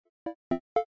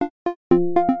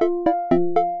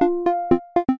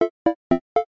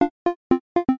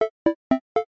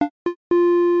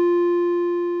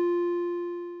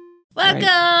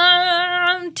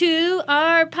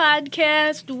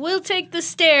podcast, We'll Take the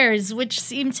Stairs, which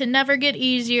seem to never get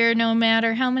easier no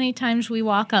matter how many times we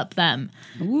walk up them.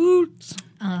 Woot.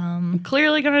 I'm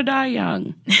clearly going to die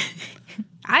young.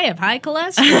 I have high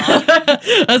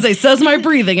cholesterol. As I says my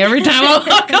breathing every time I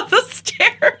walk up the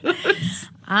stairs.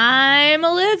 I'm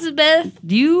Elizabeth.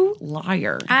 You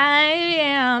liar. I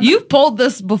am. You've pulled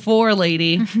this before,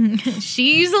 lady.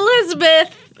 She's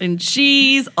Elizabeth. And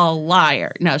she's a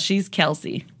liar. No, she's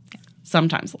Kelsey.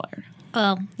 Sometimes a liar.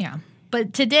 Well, yeah.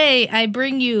 But today I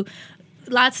bring you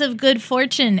lots of good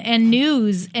fortune and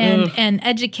news and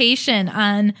education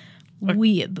on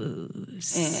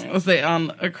Weeaboos. Was it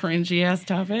on a cringy ass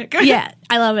topic? Yeah,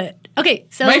 I love it. Okay,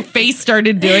 so my face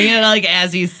started doing it like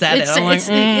as you said it. I'm like,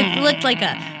 it looked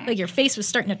like your face was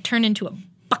starting to turn into a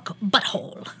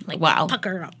butthole. Like, wow,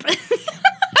 pucker up.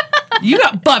 You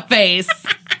got butt face.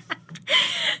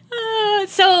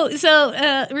 So,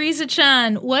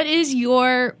 Risa-chan, what is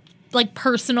your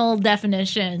personal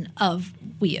definition of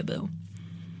weeaboo?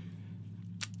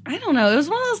 I don't know. It was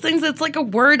one of those things that's like a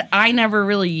word I never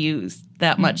really used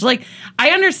that much. Like,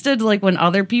 I understood when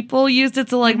other people used it.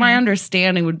 So my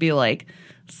understanding would be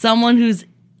someone who's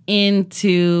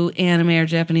into anime or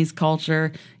Japanese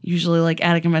culture, usually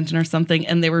at a convention or something,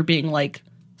 and they were being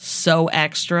so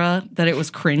extra that it was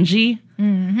cringy.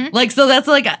 Mm-hmm. So that's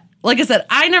like I said,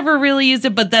 I never really used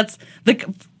it, but that's the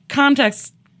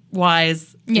context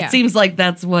wise. Yeah. It seems like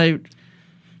that's what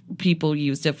people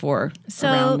used it for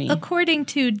around me. So, according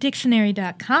to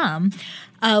dictionary.com,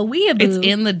 weeaboo... It's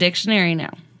in the dictionary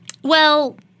now.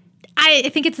 Well, I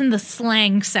think it's in the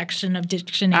slang section of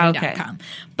dictionary.com, okay.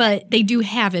 But they do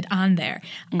have it on there.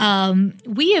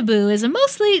 Weeaboo is a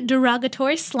mostly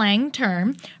derogatory slang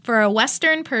term for a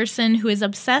Western person who is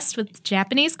obsessed with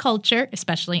Japanese culture,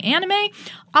 especially anime,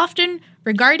 often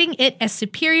regarding it as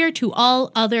superior to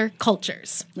all other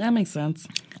cultures. That makes sense.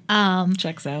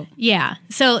 Checks out. Yeah.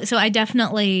 So I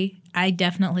definitely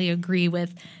agree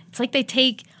with. It's like they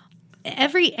take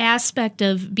every aspect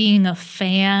of being a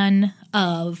fan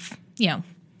of,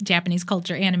 Japanese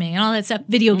culture, anime, and all that stuff.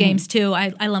 Video games too. I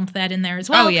lump that in there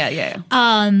as well. Oh yeah.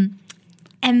 And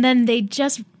then they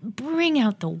just bring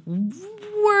out the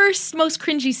worst, most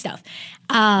cringy stuff.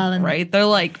 Right? They're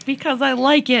like, because I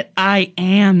like it, I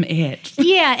am it.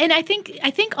 Yeah, and I think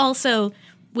also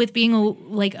with being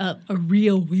a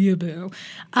real weeaboo,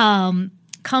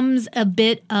 comes a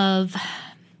bit of,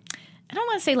 I don't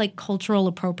want to say cultural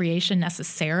appropriation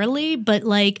necessarily, but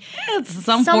it's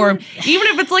some form. Even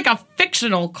if it's a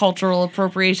fictional cultural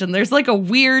appropriation, there's a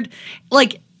weird,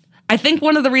 I think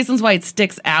one of the reasons why it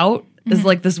sticks out is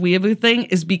this weeaboo thing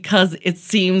is because it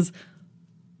seems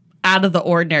out of the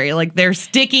ordinary. They're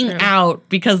sticking out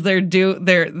because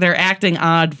they're acting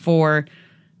odd for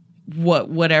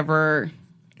whatever.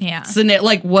 Yeah. So,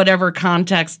 whatever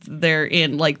context they're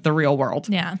in, the real world.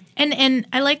 Yeah. And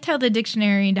I liked how the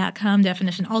dictionary.com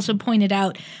definition also pointed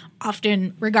out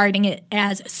often regarding it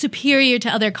as superior to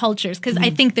other cultures, because I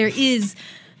think there is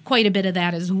quite a bit of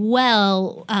that as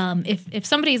well. If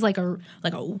somebody's a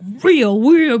real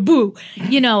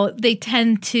weeaboo, they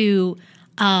tend to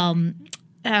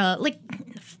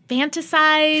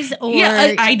fantasize or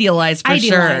idealize for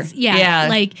sure.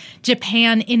 Yeah.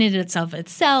 Japan in it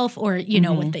itself, or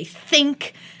what they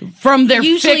think from their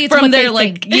usually from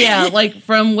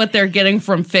what they're getting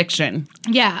from fiction.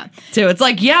 Yeah. Too. It's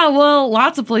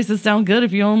lots of places sound good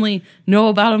if you only know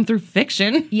about them through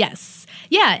fiction. Yes.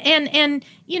 Yeah, and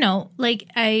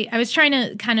I was trying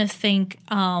to kind of think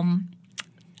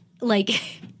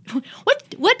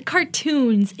what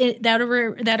cartoons that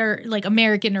are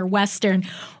American or Western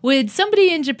would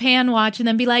somebody in Japan watch and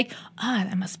then be like,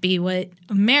 that must be what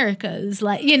America is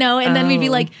like, and then we'd be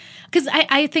because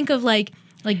I think of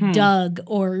Doug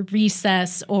or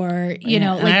Recess or I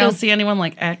don't see anyone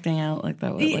acting out like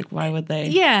that. Why would they?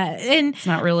 Yeah, and it's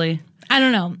not really. I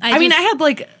don't know. I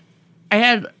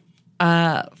had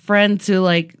friends who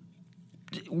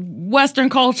Western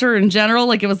culture in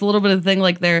general, it was a little bit of a thing.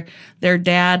 Their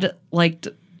dad liked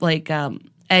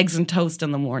eggs and toast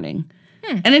in the morning,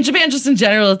 and in Japan, just in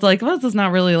general, it's this is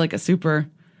not really a super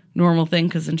normal thing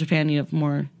because in Japan you have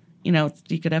more. You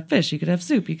could have fish, you could have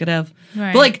soup, you could have,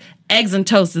 but eggs and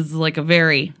toast is a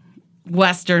very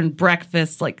Western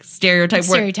breakfast stereotype.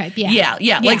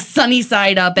 Yeah. Sunny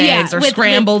side up eggs or with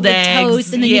scrambled eggs,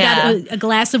 toast, and then you got a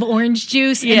glass of orange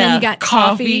juice, and then you got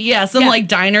coffee. Yeah, some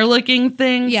diner looking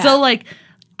thing. Yeah. So I've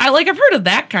heard of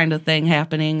that kind of thing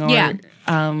happening. Or,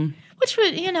 which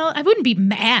would I wouldn't be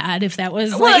mad if that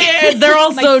was. They're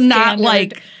also not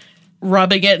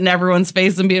rubbing it in everyone's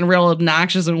face and being real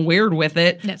obnoxious and weird with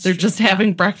it. They're just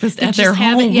having breakfast at their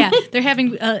home. They're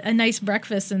having a nice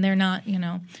breakfast and they're not,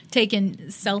 taking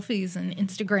selfies and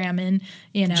Instagram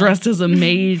and, dressed as a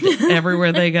maid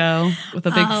everywhere they go with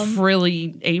a big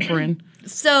frilly apron.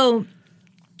 So,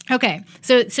 okay.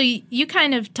 So you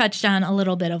kind of touched on a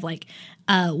little bit of like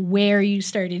where you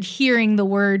started hearing the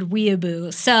word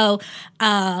weeaboo. So,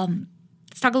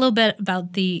 let's talk a little bit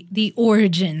about the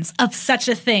origins of such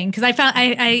a thing, because I found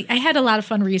I had a lot of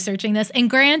fun researching this. And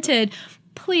granted,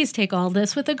 please take all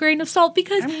this with a grain of salt,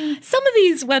 because some of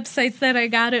these websites that I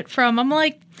got it from, I'm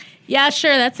like, yeah,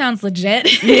 sure, that sounds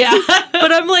legit. Yeah,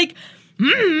 but I'm like,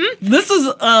 this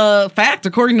is a fact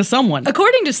according to someone,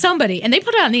 according to somebody, and they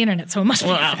put it on the internet, so it must be.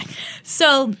 Wow.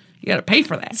 So you got to pay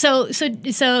for that.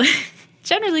 So.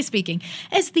 Generally speaking,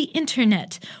 as the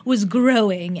internet was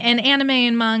growing and anime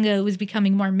and manga was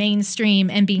becoming more mainstream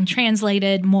and being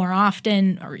translated more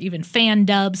often, or even fan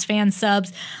dubs, fan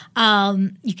subs,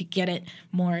 you could get it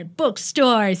more at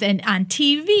bookstores and on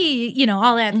TV,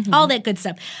 all that good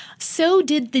stuff. So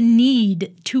did the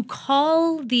need to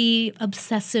call the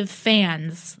obsessive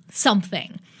fans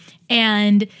something.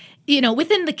 And,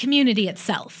 within the community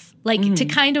itself. Like, to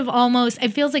kind of almost, it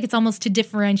feels like it's almost to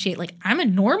differentiate, like, I'm a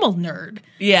normal nerd.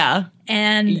 Yeah.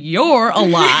 And you're a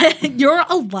lot. You're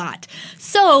a lot.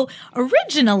 So,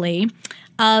 originally,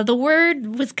 the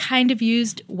word was kind of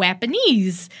used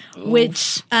Wapanese,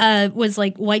 which was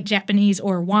like white Japanese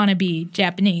or wannabe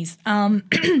Japanese.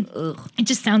 It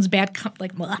just sounds bad.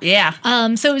 Like, blah. Yeah.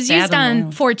 So it was used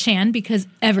on 4chan because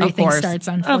everything starts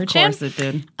on 4chan. Of course it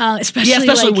did.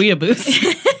 Especially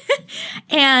Weeaboos.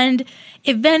 And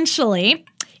eventually,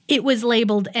 it was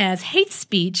labeled as hate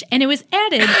speech, and it was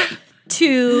added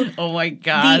to oh my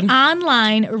God. the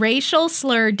online racial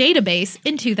slur database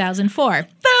in 2004.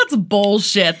 That's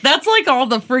bullshit. That's like all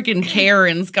the freaking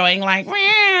Karens going like,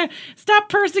 stop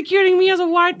persecuting me as a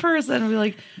white person. And be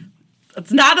like,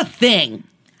 it's not a thing.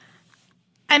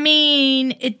 I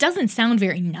mean, it doesn't sound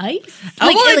very nice.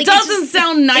 It doesn't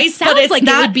sound nice, but it's like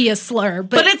not, it would be a slur.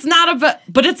 But it's not about.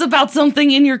 But it's about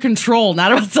something in your control,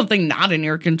 not about something not in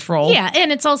your control. Yeah,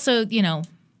 and it's also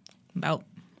about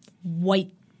white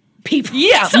people.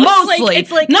 Yeah, so mostly.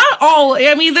 It's like not all.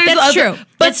 I mean, there's that's other, true.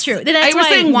 That's true. That's why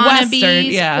saying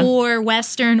wannabes or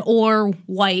Western or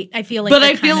white. I feel like, but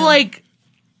I feel like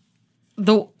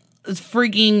the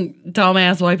freaking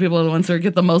dumbass white people are the ones who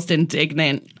get the most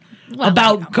indignant.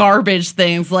 About garbage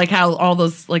things, like how all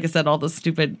those, like I said, all those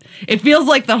stupid. It feels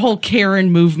like the whole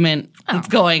Karen movement that's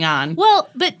going on. Well,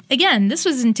 but again, this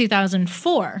was in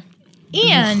 2004,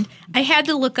 and I had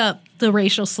to look up the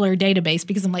racial slur database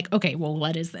because I'm like, okay, well,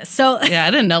 what is this? So yeah, I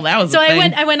didn't know that was. So a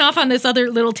thing. I went off on this other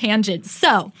little tangent.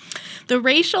 So the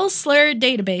racial slur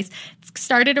database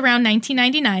started around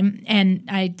 1999, and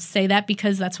I say that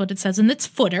because that's what it says in its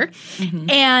footer.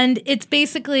 And it's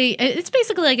basically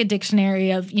like a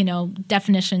dictionary of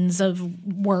definitions of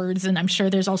words, and I'm sure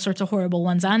there's all sorts of horrible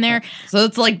ones on there. So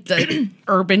it's like the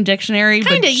Urban Dictionary,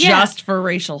 but just for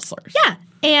racial slurs. Yeah,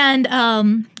 and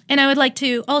I would like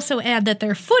to also add that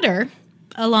their footer,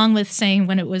 along with saying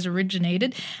when it was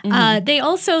originated, they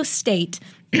also state.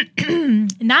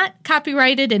 Not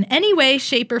copyrighted in any way,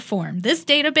 shape, or form. This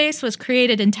database was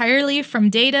created entirely from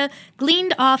data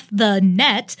gleaned off the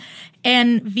net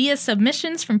and via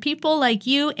submissions from people like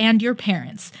you and your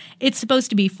parents. It's supposed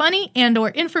to be funny and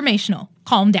or informational.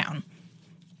 Calm down.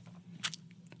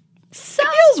 So,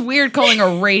 it feels weird calling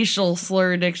a racial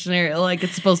slur dictionary like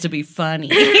it's supposed to be funny.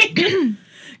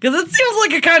 Because it seems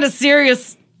like a kind of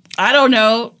serious, I don't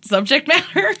know, subject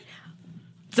matter.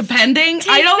 Depending,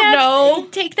 I don't know.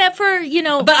 Take that for,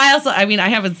 But I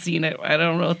haven't seen it. I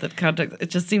don't know what the context. It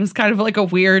just seems kind of like a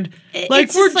weird,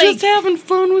 like we're just having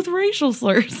fun with racial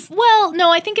slurs. Well,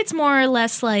 no, I think it's more or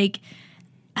less like,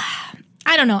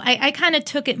 I don't know. I kind of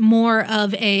took it more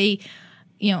of a,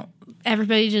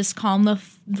 everybody just calm the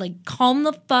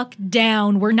fuck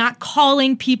down. We're not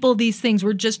calling people these things.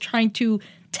 We're just trying to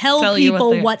tell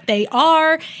people what they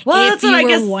are. Well, if that's what I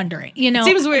guess. Wondering, It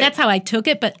seems weird. That's how I took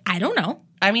it, but I don't know.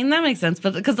 I mean, that makes sense,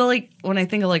 but because when I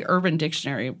think of Urban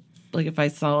Dictionary, like if I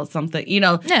saw something,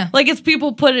 like it's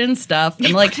people put in stuff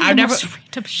and like I never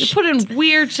put in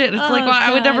weird shit. It's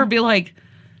I would never be like,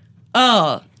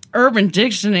 oh, Urban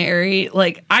Dictionary.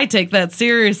 Like I take that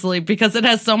seriously because it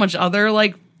has so much other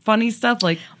funny stuff.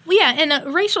 Well, yeah, and a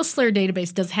racial slur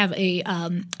database does have a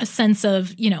sense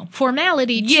of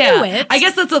formality to it. I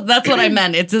guess that's what I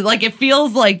meant. It's like it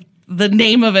feels like the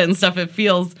name of it and stuff. It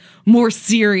feels more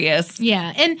serious.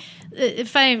 Yeah, and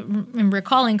if I'm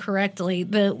recalling correctly,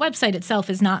 the website itself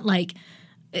is not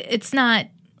it's not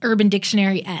Urban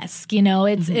Dictionary-esque,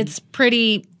 it's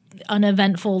pretty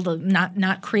uneventful,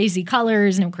 not crazy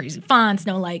colors, no crazy fonts,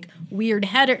 no like weird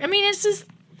header. I mean, it's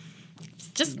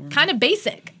just kind of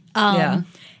basic.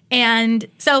 And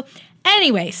so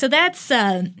anyway, so that's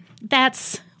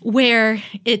where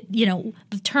it, the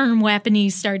term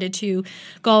Wapanese started to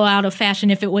go out of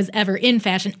fashion, if it was ever in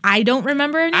fashion. I don't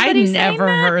remember anybody saying that. I never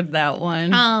heard that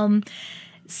one.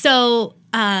 So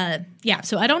I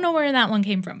don't know where that one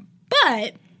came from.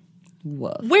 But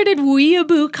where did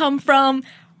Weeaboo come from?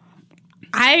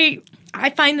 I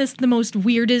find this the most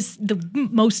weirdest.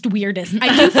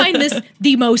 I do find this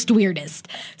the most weirdest.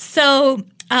 So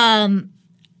a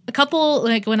couple,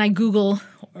 like when I Google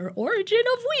origin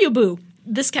of Weeaboo,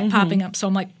 this kept popping up. So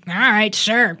I'm like, all right,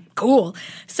 sure, cool.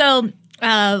 So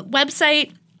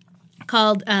website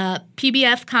called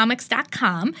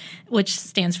pbfcomics.com, which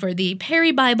stands for the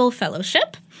Perry Bible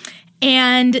Fellowship.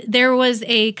 And there was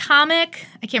a comic,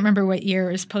 I can't remember what year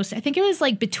it was posted. I think it was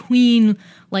like between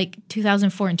like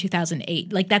 2004 and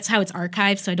 2008. Like that's how it's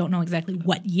archived, so I don't know exactly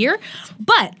what year.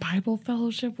 But Bible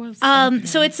Fellowship was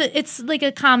so it's like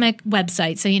a comic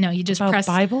website. So you just about press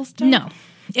Bible stuff? No.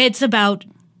 It's about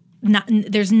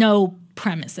there's no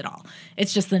premise at all.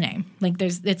 It's just the name. Like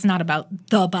it's not about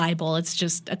the Bible. It's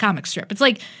just a comic strip. It's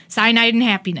like Cyanide and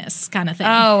Happiness kind of thing.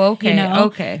 Oh, okay.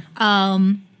 Okay.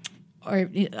 Or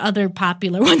other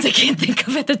popular ones I can't think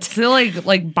of at the time. So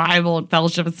like Bible and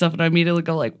fellowship and stuff, and I immediately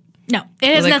go like, no,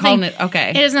 it has nothing.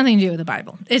 It has nothing to do with the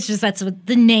Bible. It's just that's what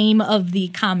the name of the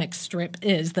comic strip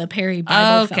is, the Perry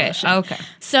Bible Fellowship. Okay.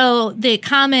 So the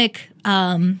comic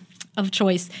of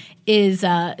choice is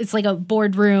it's like a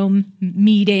boardroom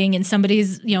meeting, and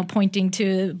somebody's pointing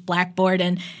to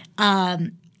blackboard,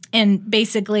 and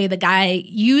basically the guy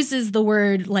uses the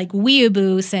word like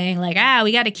weeaboo, saying like,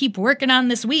 we got to keep working on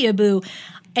this weeaboo.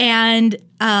 And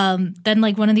then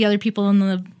like one of the other people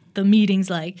in the meeting's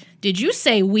like, did you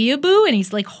say weeaboo? And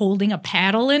he's like holding a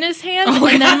paddle in his hand.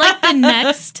 And then like the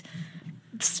next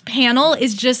panel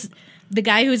is just the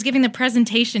guy who's giving the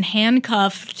presentation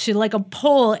handcuffed to like a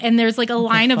pole. And there's like a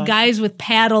line of guys with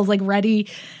paddles like ready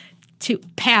to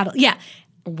paddle. Yeah.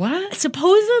 What?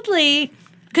 Supposedly,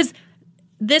 because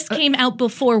this came out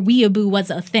before Weeaboo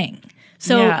was a thing.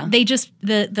 So they just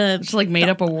just like made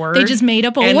up a word. They just made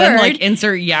up a word. And then like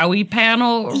insert Yowie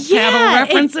paddle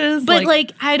references. But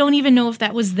like I don't even know if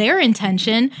that was their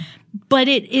intention. But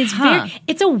it is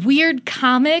it's a weird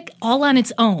comic all on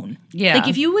its own. Yeah. Like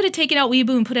if you would have taken out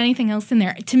Weeaboo and put anything else in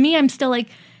there, to me I'm still like,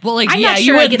 well, like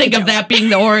you would think of that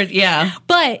being the word,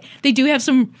 But they do have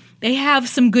some. They have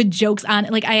some good jokes on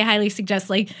it. Like I highly suggest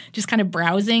like just kind of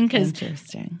browsing because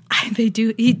interesting. They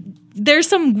do. There's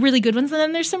some really good ones, and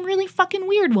then there's some really fucking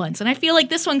weird ones. And I feel like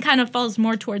this one kind of falls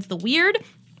more towards the weird.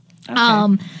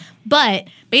 Okay. But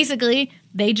basically,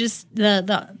 they just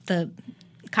the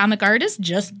comic artist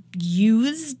just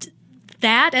used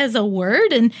that as a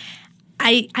word, and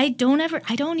I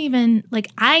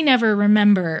never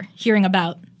remember hearing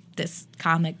about this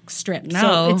comic strip. No.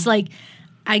 So it's like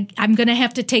I'm going to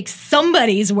have to take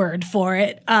somebody's word for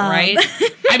it. Right.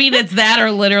 I mean, it's that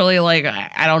or literally like,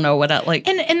 I don't know what that like.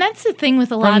 And that's the thing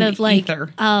with a lot of like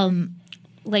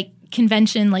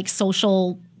convention, like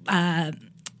social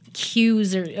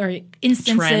cues or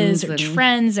instances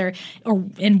trends or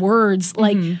in words,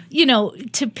 like,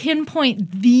 to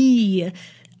pinpoint the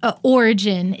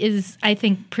origin is, I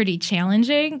think, pretty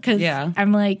challenging because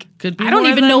I'm like, I don't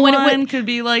even know when it would. Could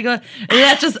be like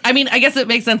that. Just, I mean, I guess it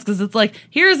makes sense because it's like,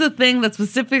 here's a thing that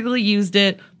specifically used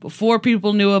it before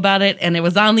people knew about it, and it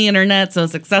was on the internet, so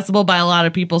it's accessible by a lot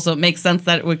of people. So it makes sense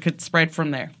that it could spread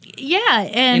from there. Yeah,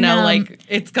 and like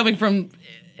it's coming from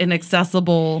an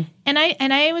accessible. And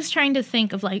I was trying to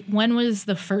think of like when was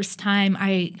the first time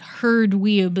I heard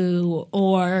Weeaboo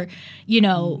or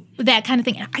that kind of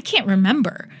thing. I can't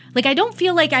remember. Like I don't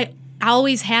feel like I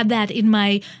always had that in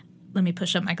my, let me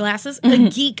push up my glasses, the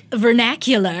geek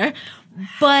vernacular.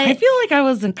 But I feel like I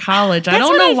was in college. I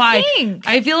don't know why.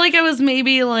 I feel like I was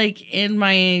maybe like in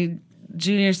my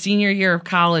senior year of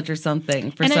college or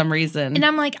something for some reason. And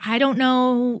I'm like, I don't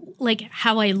know like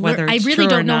how I learned. I really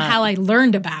don't know how I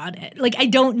learned about it. Like, I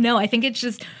don't know. I think it's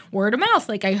just word of mouth.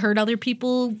 Like I heard other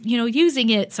people, using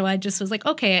it. So I just was like,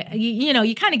 okay,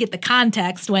 you kind of get the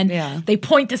context when they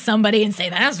point to somebody and say,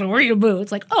 that's a Weeaboo.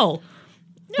 It's like, oh.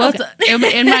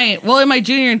 Well, in my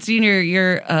junior and senior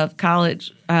year of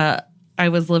college, I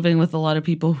was living with a lot of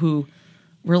people who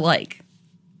were like,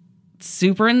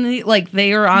 super in the, like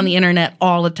they are on the internet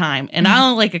all the time, and I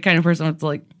don't like a kind of person that's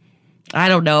like I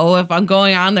don't know if I'm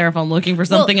going on there, if I'm looking for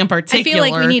something in particular. I feel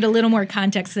like we need a little more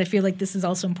context. I feel like this is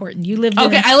also important. You lived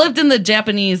in I lived in the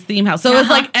Japanese theme house. So it was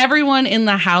like everyone in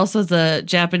the house was a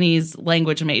Japanese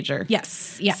language major.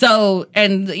 Yes. Yeah. So,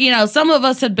 and some of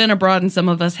us had been abroad and some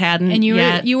of us hadn't. And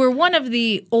yet. you were one of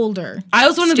the older. I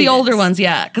was one of the older ones,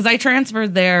 yeah, because I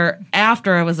transferred there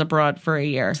after I was abroad for a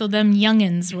year. So them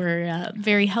youngins were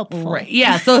very helpful. Right.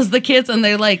 Yeah. So as the kids, and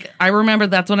they're like, I remember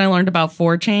that's when I learned about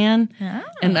 4chan,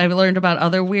 and I learned about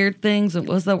other weird things. It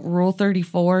was the Rule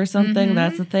 34 or something. Mm-hmm.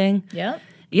 That's the thing. Yep.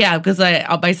 Yeah, because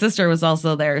my sister was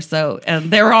also there. So, and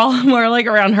they were all more like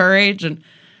around her age, and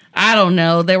I don't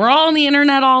know. They were all on the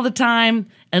internet all the time.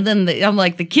 And then I'm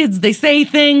like, the kids, they say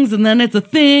things, and then it's a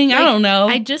thing. Like, I don't know.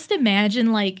 I just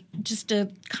imagine like just a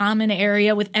common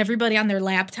area with everybody on their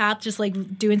laptop, just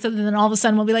like doing something. And then all of a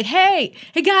sudden we'll be like, hey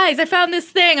guys, I found this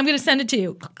thing. I'm going to send it to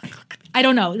you. I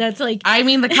don't know. That's like, I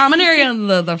mean, the common area in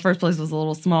the first place was a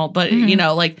little small, but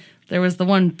like there was the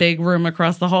one big room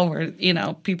across the hall where,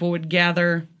 people would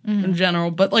gather in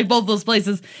general, but like both those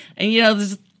places, and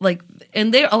there's like,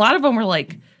 and a lot of them were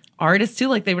like artists too.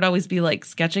 Like they would always be like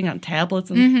sketching on tablets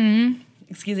and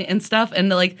and stuff. And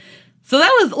like, so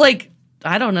that was like,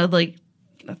 I don't know, like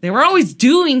they were always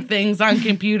doing things on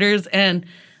computers, and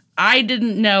I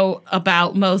didn't know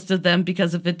about most of them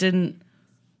because if it didn't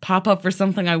pop up for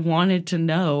something I wanted to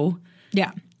know.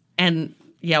 Yeah. And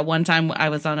one time I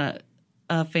was on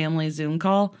a family Zoom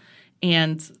call,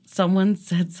 and someone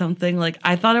said something like,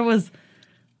 I thought it was,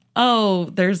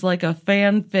 there's like a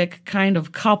fanfic kind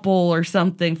of couple or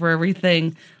something for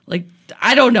everything. Like,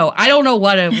 I don't know. I don't know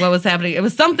what was happening. It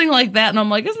was something like that. And I'm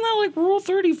like, isn't that like Rule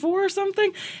 34 or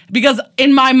something? Because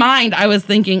in my mind, I was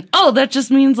thinking, that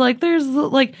just means like there's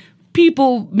like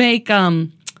people make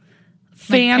fan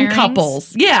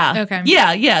couples. Yeah. Okay.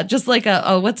 Yeah. Just like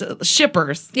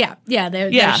shippers. Yeah.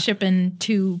 They're shipping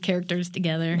two characters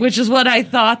together. Which is what I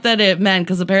thought that it meant,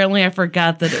 because apparently I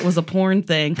forgot that it was a porn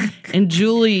thing. And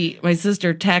Julie, my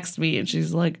sister, texted me and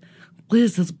she's like,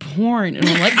 Liz, it's porn. And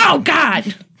I'm like, oh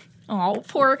God. Oh,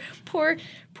 poor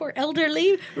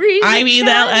elderly. I mean,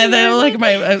 that like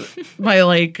my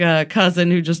like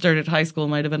cousin who just started high school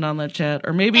might have been on that chat,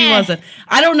 or maybe he wasn't.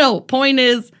 I don't know. Point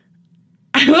is,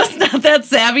 I was not that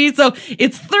savvy, so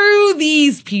it's through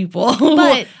these people.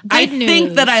 But I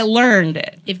think that I learned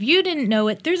it. If you didn't know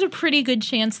it, there's a pretty good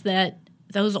chance that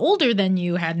those older than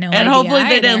you had no idea. And hopefully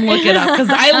either. They didn't look it up, because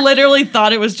I literally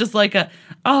thought it was just like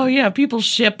people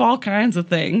ship all kinds of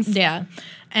things. Yeah.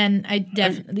 And I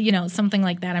definitely, something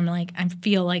like that, I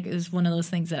feel like it was one of those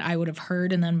things that I would have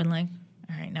heard and then been like,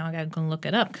 all right, now I got to go look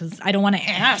it up, because I don't want to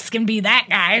ask and be that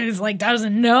guy who's like,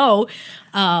 doesn't know.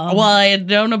 Well, I had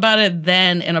known about it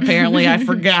then, and apparently I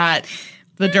forgot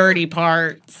the dirty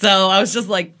part. So I was just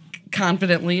like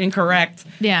confidently incorrect.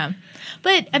 Yeah.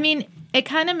 But I mean, it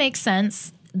kind of makes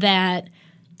sense that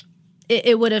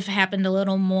it would have happened a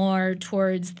little more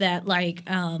towards that, like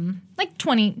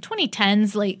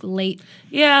 2010s, like late.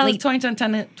 Yeah, late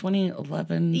 2010,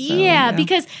 2011. So, yeah,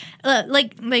 because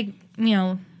like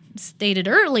stated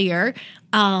earlier,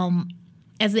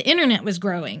 as the internet was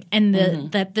growing and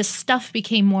that this stuff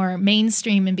became more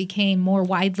mainstream and became more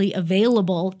widely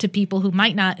available to people who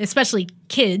might not, especially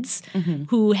kids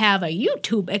who have a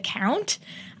YouTube account.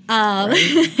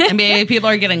 Right. And maybe people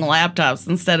are getting laptops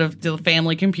instead of the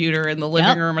family computer in the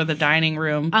living room or the dining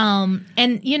room. And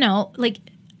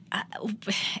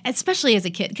especially as a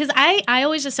kid, because I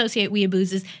always associate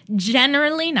weeaboos as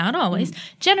generally, not always,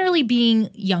 generally being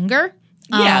younger.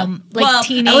 Yeah,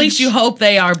 teenage. At least you hope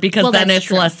they are, because then it's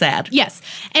true. Less sad. Yes,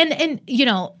 and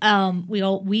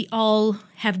we all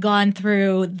have gone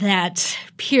through that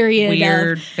period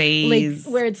weird phase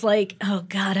where it's like, oh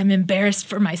God, I'm embarrassed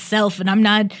for myself, and I'm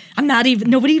not even,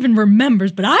 nobody even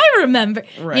remembers, but I remember,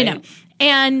 right.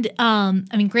 And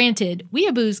granted,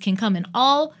 weeaboos can come in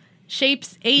all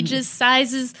shapes, ages,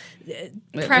 sizes,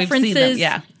 preferences.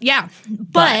 Yeah,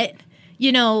 but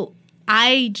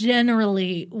I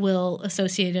generally will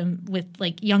associate them with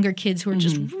like younger kids who are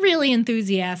just really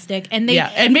enthusiastic, and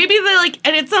and maybe they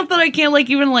and it's not that I can't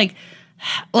even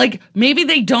maybe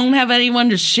they don't have anyone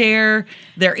to share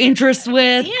their interests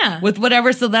with, with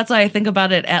whatever. So that's why I think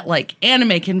about it at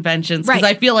anime conventions, because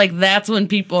I feel like that's when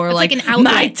people are like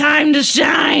my time to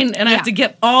shine, and I have to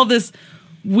get all this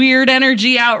weird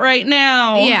energy out right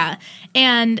now. Yeah.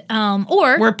 And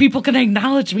or where people can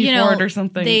acknowledge me for it or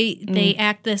something. They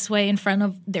act this way in front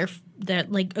of their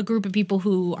a group of people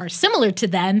who are similar to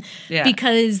them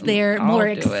because they're more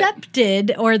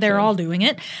accepted, or they're all doing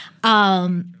it.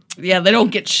 They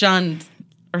don't get shunned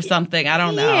or something. I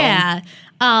don't know. Yeah.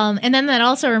 And then that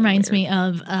also reminds me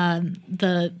of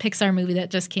the Pixar movie that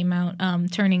just came out,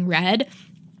 Turning Red.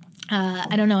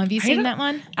 I don't know. Have you seen that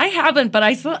one? I haven't, but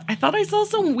I thought I saw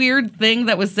some weird thing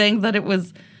that was saying that it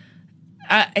was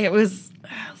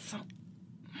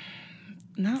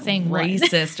not saying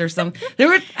racist or something.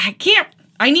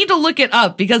 I need to look it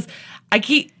up because I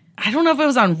don't know if it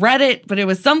was on Reddit, but it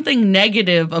was something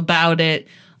negative about it.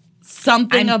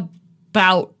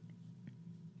 About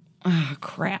oh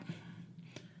crap.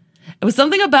 It was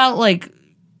something about like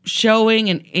showing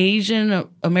an Asian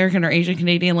American or Asian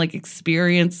Canadian like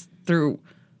experience through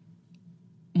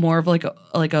more of like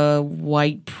a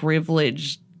white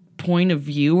privileged point of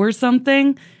view or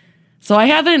something. So I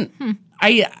haven't.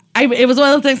 It was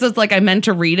one of the things that's like I meant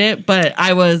to read it, but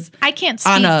I can't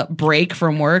speak on a break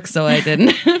from work, so I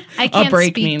didn't. I can't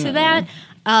speak to that.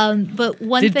 But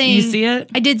one thing, did you see it?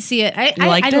 I did see it.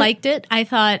 I liked it. I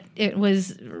thought it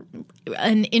was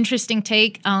an interesting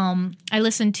take. I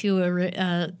listened to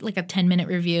a 10-minute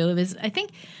review. It was, I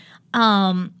think,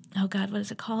 oh God, what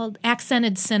is it called?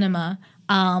 Accented Cinema.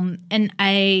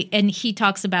 And he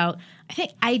talks about,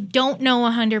 I don't know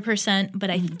 100%, but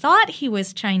I thought he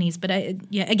was Chinese. But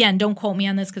again, don't quote me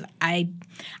on this because I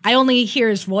only hear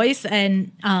his voice,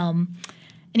 and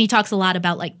he talks a lot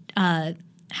about like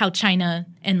how China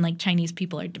and like Chinese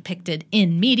people are depicted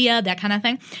in media, that kind of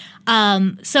thing.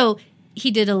 So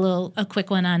he did a quick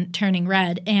one on Turning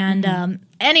Red, and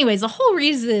anyways, the whole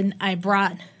reason I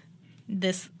brought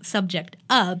this subject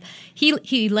up,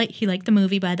 he liked the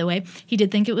movie, by the way. He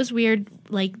did think it was weird,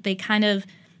 like they kind of.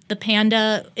 The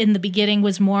panda in the beginning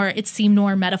it seemed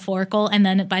more metaphorical, and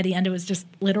then by the end it was just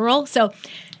literal. So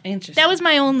that was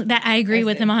my own, that I agree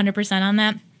with him 100% on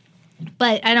that.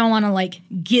 But I don't want to like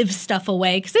give stuff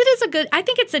away because I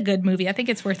think it's a good movie. I think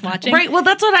it's worth watching. Right. Well,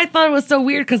 that's what I thought was so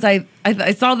weird because I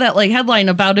saw that like headline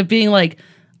about it being like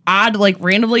odd, like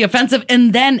randomly offensive,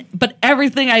 but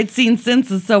everything I'd seen since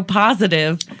is so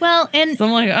positive. Well, and so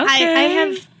I'm like, okay. I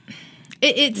have,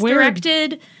 it's weird.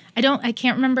 Directed. I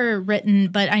can't remember written,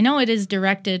 but I know it is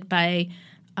directed by,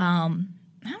 I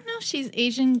don't know if she's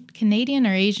Asian Canadian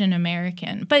or Asian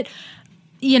American, but,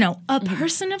 a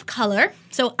person of color.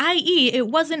 So, i.e., it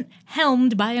wasn't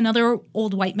helmed by another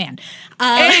old white man.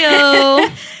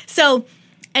 So,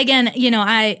 again,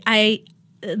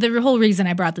 the whole reason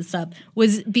I brought this up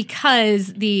was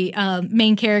because the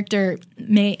main character,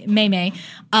 Mei,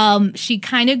 she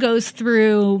kind of goes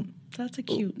through. That's a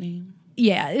cute name.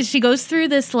 Yeah, she goes through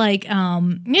this like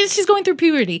she's going through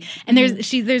puberty, and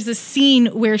there's a scene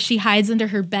where she hides under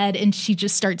her bed and she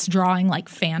just starts drawing like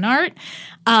fan art,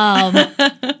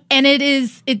 and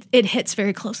it hits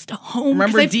very close to home.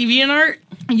 Remember DeviantArt?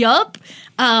 Yup.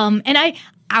 And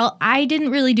I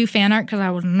didn't really do fan art because I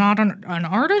was not an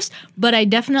artist, but I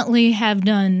definitely have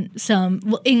done some.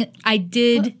 I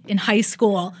did in high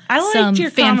school. I liked some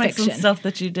your fan comics fiction and stuff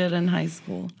that you did in high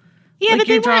school. Yeah, like but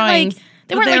they weren't drawings. like.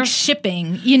 They weren't like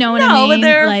shipping, you know what I mean?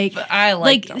 But like I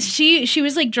liked them. She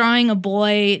was like drawing a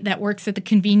boy that works at the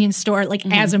convenience store like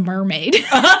as a mermaid,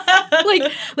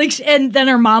 and then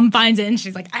her mom finds it and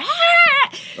she's like,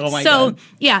 ah! Oh my god!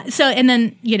 Yeah, and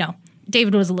then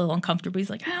David was a little uncomfortable. He's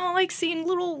like, I don't like seeing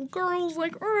little girls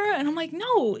like, and I'm like,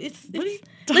 no, it's like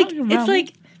fantasy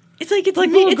like,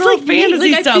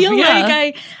 stuff. I feel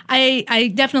like I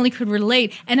definitely could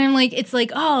relate, and I'm like, it's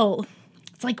like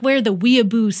it's like where the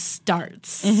Weeaboo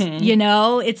starts,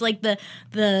 It's like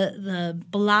the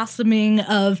blossoming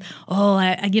of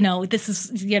this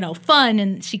is fun,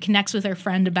 and she connects with her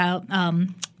friend about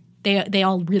they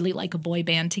all really like a boy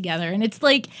band together, and it's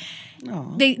like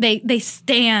they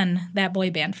stan that boy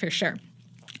band for sure.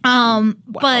 Wow.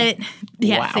 But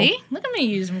yeah, see, look at me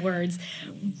using words,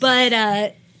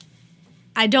 but.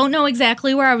 I don't know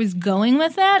exactly where I was going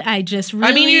with that. I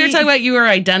mean, you were talking about you were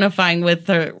identifying with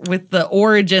the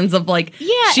origins of like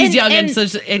she's young and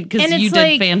because you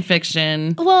did fan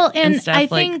fiction. Well, and stuff. I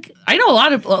think I know a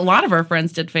lot of our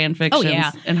friends did fan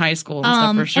fictions in high school and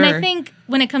stuff for sure. And I think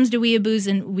when it comes to Weeaboos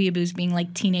and Weeaboos being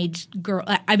like teenage girl,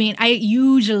 I mean, I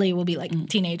usually will be like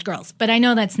teenage girls, but I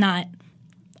know that's not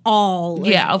all.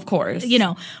 Like, yeah, of course.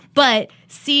 But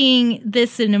seeing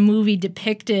this in a movie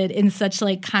depicted in such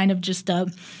like kind of just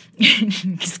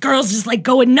these girls just like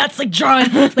going nuts, like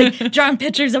drawing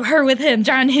pictures of her with him,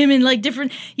 drawing him in like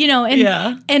different,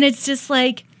 and it's just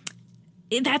like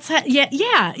that's how,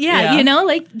 yeah.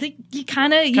 Like you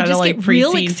kind of just like get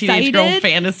real preteen, excited. Teenage girl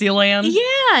fantasy land.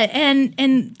 Yeah, and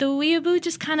the Weeaboo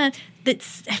just kind of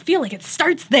I feel like it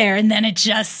starts there and then it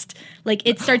just like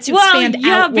it starts to expand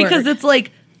outward. Because it's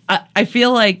like I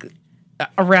feel like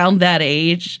around that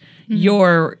age,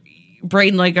 your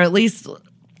brain, like, or at least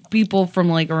people from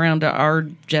like around our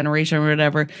generation or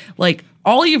whatever, like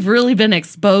all you've really been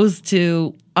exposed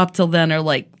to up till then are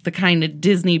like the kind of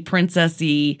Disney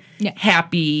princessy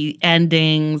happy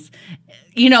endings.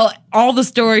 You know, all the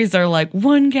stories are like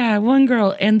one guy, one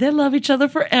girl, and they love each other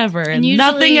forever, and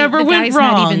nothing ever went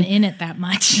wrong. Not even in it that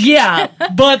much. Yeah,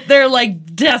 but they're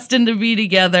like destined to be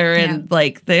together, and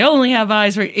like they only have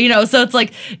eyes for So it's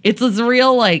like it's this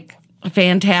real like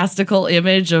fantastical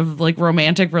image of like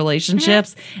romantic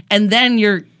relationships, and then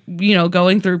you're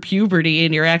going through puberty,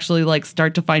 and you're actually like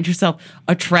start to find yourself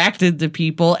attracted to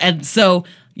people, and so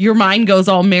your mind goes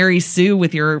all Mary Sue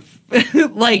with your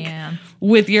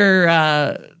with your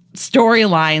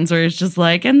storylines where it's just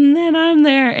like, and then I'm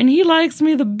there and he likes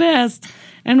me the best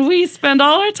and we spend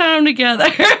all our time together.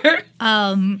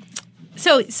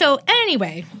 So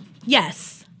anyway,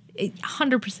 yes,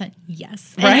 100%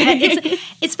 yes. Right. It's,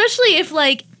 especially if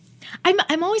like,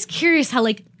 I'm always curious how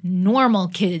like normal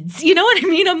kids, you know what I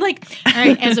mean? I'm like, all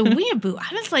right, as a weeaboo,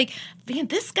 I was like, man,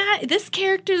 this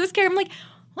character, I'm like,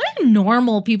 what are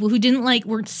normal people who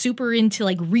weren't super into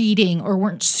like reading or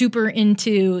weren't super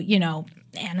into,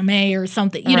 anime or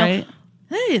something, you know,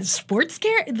 sports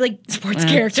characters. Like,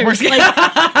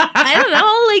 I don't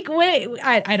know. Like, wait,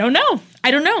 I don't know.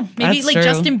 Maybe That's like true.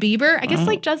 Justin Bieber. I guess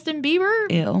like Justin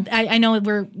Bieber. Ew. I know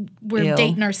we're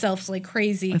dating ourselves like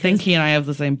crazy. I think he and I have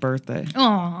the same birthday.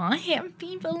 Aw,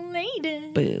 happy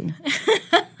belated. Boo.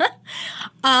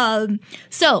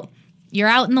 So you're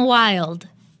out in the wild.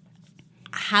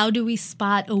 How do we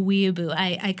spot a weeaboo?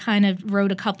 I kind of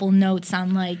wrote a couple notes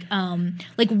on like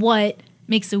what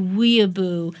makes a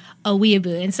weeaboo.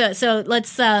 And so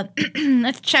let's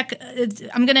check.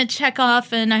 I'm gonna check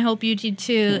off, and I hope you do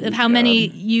too, of how many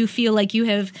you feel like you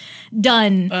have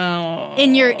done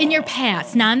in your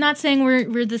past. Now I'm not saying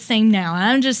we're the same now.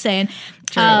 I'm just saying.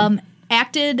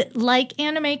 Acted like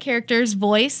anime characters,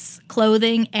 voice,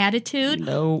 clothing, attitude,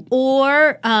 no.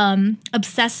 or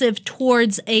obsessive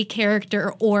towards a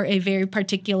character or a very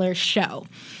particular show.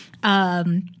 So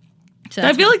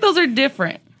I feel like those are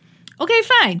different. Okay,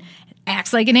 fine.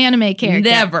 Acts like an anime character.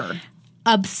 Never.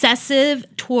 Obsessive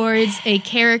towards a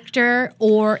character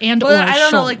or I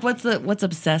don't know. Like, what's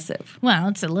obsessive? Well,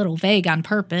 it's a little vague on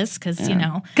purpose because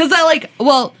Because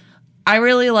I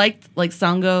really liked like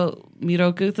Sango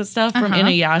Miroku stuff from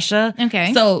Inuyasha.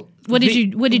 Okay. So what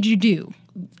did you do?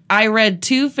 I read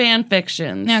 2 fan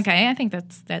fictions. Okay, I think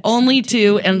that's only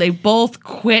 2, and they both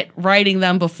quit writing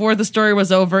them before the story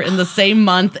was over in the same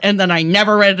month, and then I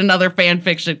never read another fan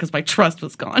fiction because my trust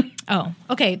was gone. Oh,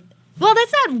 okay. Well,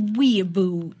 that's not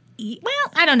weeaboo.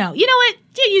 Well, I don't know. You know what?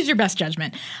 You use your best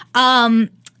judgment.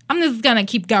 I'm just gonna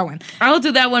keep going. I'll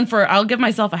do that one I'll give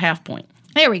myself a half point.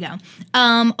 There we go.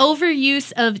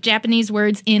 Overuse of Japanese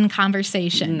words in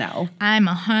conversation. No. I'm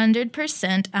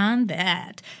 100% on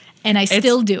that. And I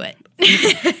still do it.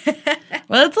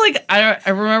 Well, it's like, I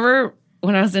remember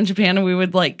when I was in Japan and we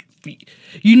would like,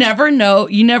 you never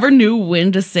knew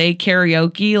when to say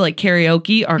karaoke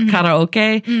or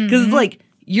karaoke. Because it's like,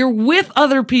 you're with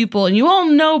other people and you all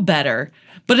know better.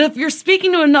 But if you're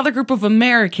speaking to another group of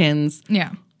Americans,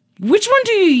 which one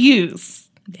do you use?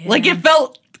 Yeah. Like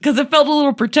because it felt a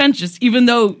little pretentious, even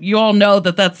though you all know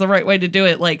that that's the right way to do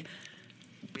it. Like,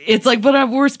 it's like, but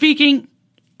we're speaking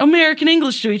American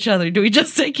English to each other. Do we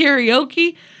just say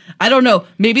karaoke? I don't know.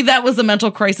 Maybe that was a mental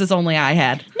crisis only I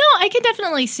had. No, I can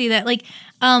definitely see that. Like,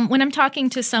 when I'm talking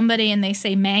to somebody and they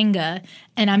say manga,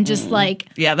 and I'm just like...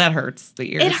 Yeah, that hurts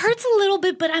the ears. It hurts a little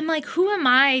bit, but I'm like, who am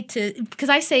I to... Because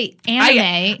I say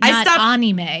anime, not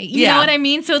anime. You know what I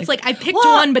mean? So it's like, I picked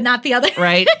one, but not the other.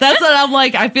 Right. That's what I'm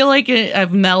like. I feel like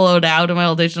I've mellowed out in my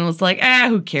old age, and it's like,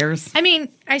 who cares? I mean,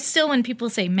 I still, when people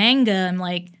say manga, I'm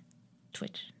like,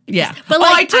 Twitch. Yeah. But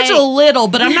I twitch a little,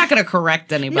 but I'm not going to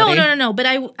correct anybody. No. But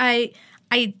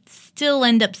I still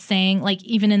end up saying, like,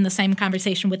 even in the same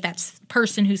conversation with that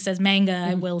person who says manga,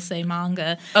 I will say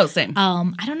manga. Oh, same.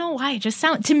 I don't know why. It just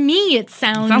sounds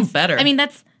better. I mean,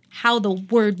 that's how the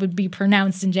word would be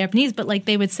pronounced in Japanese, but like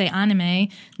they would say anime,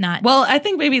 not. Well, I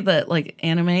think maybe the like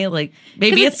anime, like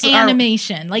maybe it's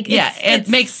animation. Like, it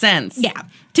makes sense. Yeah,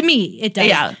 to me it does.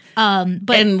 Yeah.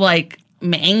 But and like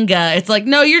manga, it's like,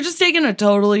 no, you're just taking a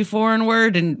totally foreign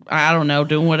word and I don't know,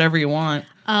 doing whatever you want.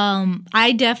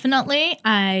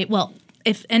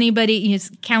 If anybody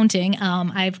is counting,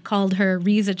 I've called her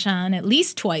Riza-chan at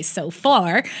least twice so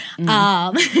far.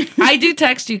 I do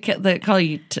text you that call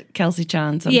you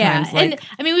Kelsey-chan sometimes. Yeah, and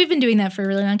I mean, we've been doing that for a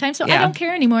really long time, so I don't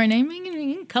care anymore. And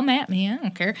you can come at me, I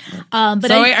don't care.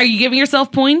 But are you giving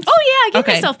yourself points? Oh yeah, I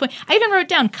give myself points. I even wrote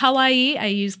down kawaii. I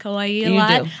use kawaii a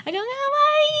lot. Do. I go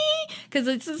kawaii because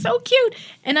it's so cute,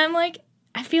 and I'm like,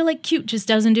 I feel like cute just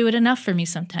doesn't do it enough for me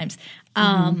sometimes.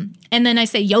 And then I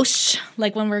say yosh,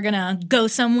 like when we're gonna go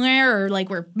somewhere or like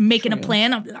we're making a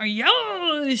plan. I'm like,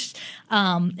 yosh.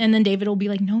 And then David will be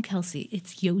like, no, Kelsey,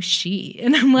 it's Yoshi.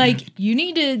 And I'm like, you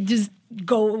need to just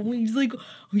go. He's like, oh,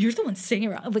 you're the one saying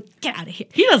it. I'm like, get out of here.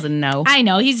 He doesn't know. I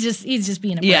know. He's just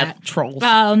being a brat. Trolls.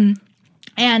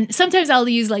 And sometimes I'll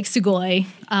use like sugoi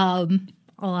a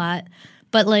lot.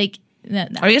 But like, no.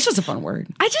 I mean, it's just a fun word.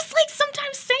 I just like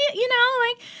sometimes say it,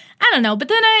 like, I don't know. But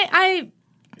then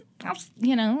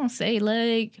I'll say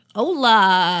like,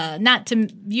 hola, not to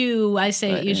you. I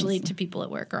say it usually to people at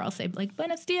work, or I'll say like,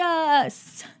 buenos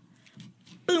dias.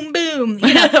 Boom, boom.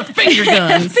 Finger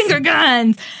guns. Finger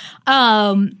guns.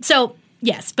 So,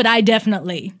 yes, but I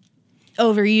definitely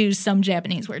overuse some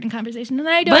Japanese word in conversation, and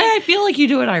I don't. But I feel like you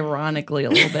do it ironically a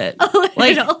little bit. A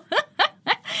little.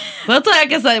 That's why I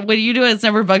guess when you do it, it's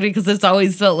never bugged me because it's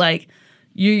always felt like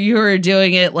you were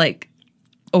doing it like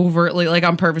overtly, like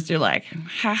on purpose. You're like,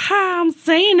 ha, I'm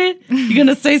saying it. You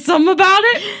gonna say something about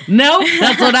it? No,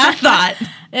 that's what I thought.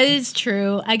 It is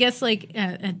true. I guess like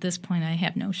at this point, I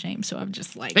have no shame, so I'm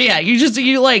just like, but yeah,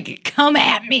 you like come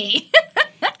at me.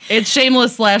 It's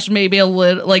shameless / maybe a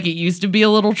little like it used to be a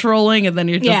little trolling, and then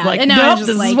you're just like, nope, this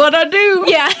is what I do.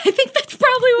 Yeah, I think that's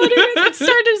probably what it is. It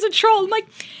started as a troll. I'm like,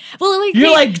 well, like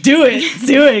you're like, do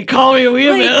it, call me a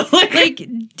weeb.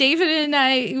 Like David and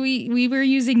I, we were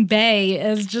using "bae"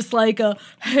 as just like a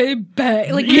hey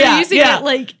bae, like we were using it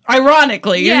like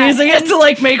ironically, you're using it to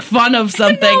like make fun of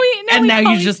something, and now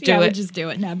you just do it. We just do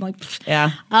it. Now I'm like,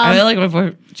 yeah. I feel like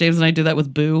before James and I do that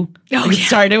with Boo. It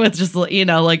started with just like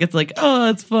it's like, oh,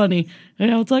 it's funny. And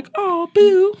now it's like, oh,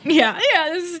 Boo. Yeah.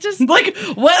 This is just like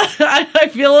what I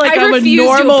feel like I I'm refuse a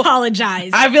normal. To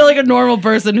apologize. I feel like a normal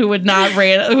person who would not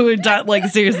like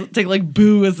seriously take like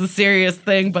Boo as a serious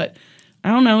thing, but I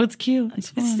don't know. It's cute. It's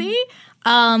fun. See.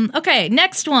 Okay.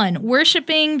 Next one: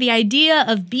 worshiping the idea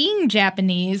of being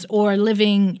Japanese or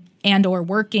living and or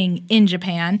working in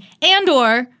Japan and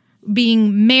or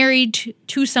being married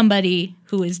to somebody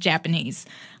who is Japanese.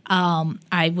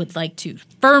 I would like to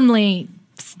firmly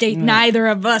state neither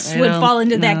of us would fall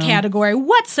into that category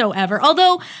whatsoever.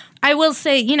 Although I will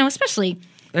say, especially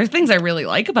there's things I really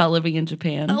like about living in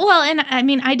Japan. Well, and I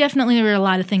mean, I definitely there were a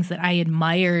lot of things that I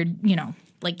admired,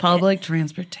 like public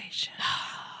transportation.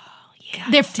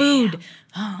 Their food.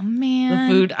 Oh man.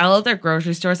 The food. I love their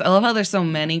grocery stores. I love how there's so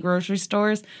many grocery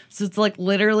stores. So it's like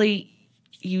literally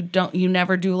you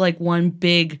never do like one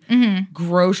big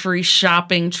grocery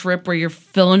shopping trip where you're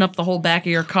filling up the whole back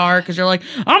of your car because you're like,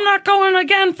 I'm not going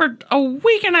again for a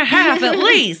week and a half at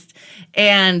least.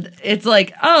 And it's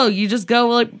like, oh, you just go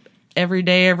like every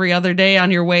day, every other day on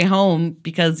your way home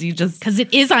because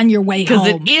it is on your way home.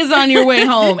 Because it is on your way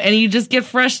home, and you just get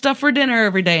fresh stuff for dinner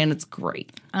every day, and it's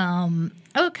great.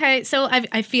 Okay, so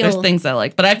I feel there's things I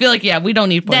like, but I feel like we don't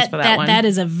need points for that one. That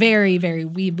is a very, very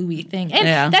weeboo-y thing,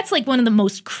 and that's like one of the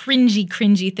most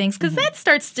cringy things because that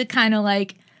starts to kind of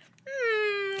like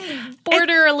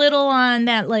border a little on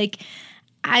that like.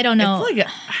 I don't know. It's like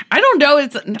I don't know.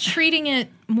 It's treating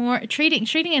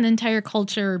an entire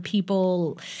culture or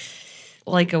people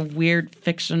like a weird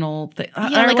fictional thing,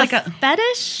 or like a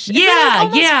fetish.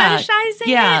 Fetishizing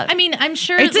it. I mean, I'm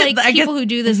sure people who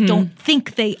do this don't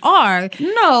think they are.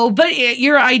 No, but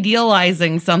you're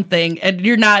idealizing something, and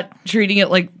you're not treating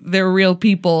it like they're real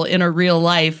people in a real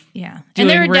life. Yeah, doing and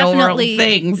there are real definitely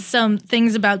things. Some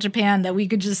things about Japan that we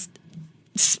could just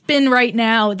spin right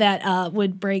now that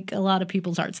would break a lot of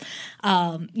people's hearts,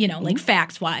 like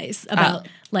facts-wise about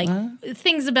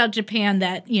things about Japan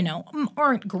that,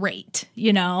 aren't great,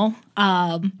 like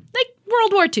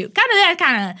World War II, kind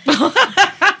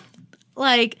of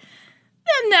like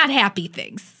not happy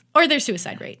things or their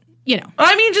suicide rate.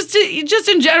 I mean, just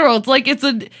in general, it's like it's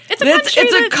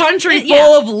a country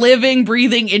full of living,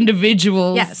 breathing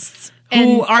individuals. Yes.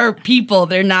 Who are people?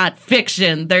 They're not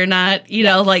fiction. They're not,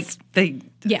 like they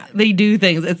do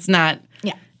things. It's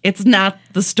not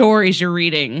the stories you're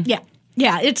reading.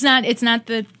 Yeah, it's not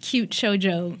the cute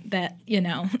shoujo that,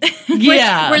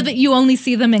 where you only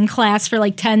see them in class for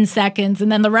like 10 seconds and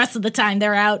then the rest of the time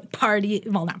they're out partying,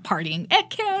 well, not partying, at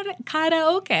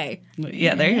karaoke.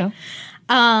 Yeah, there you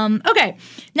go. Okay,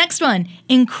 next one.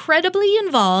 Incredibly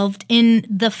involved in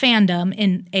the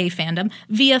fandom,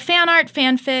 via fan art,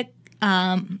 fanfic,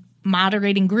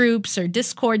 moderating groups or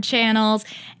Discord channels,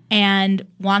 and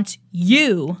wants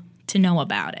you to know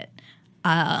about it.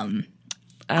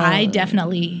 I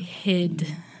definitely hid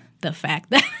the fact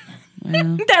that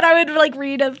that I would like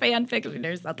read a fan fiction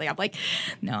or something. I'm like,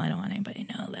 no, I don't want anybody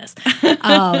to know this.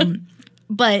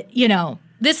 But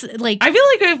this, like, I feel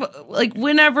like if, like,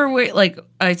 whenever we, like,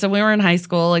 so we were in high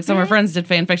school, like, some of our friends did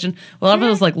fan fiction. A lot of it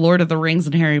was, like, Lord of the Rings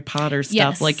and Harry Potter stuff.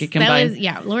 yes, Like, it combined.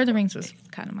 Lord of the Rings was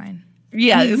kind of mine.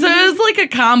 Yeah, so it was, like, a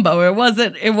combo. It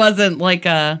wasn't, like,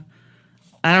 a,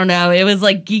 I don't know. It was,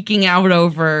 like, geeking out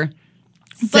over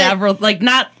several, like,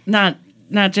 not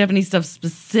Japanese stuff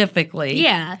specifically.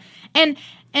 Yeah. And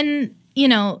you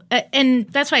know, and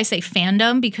that's why I say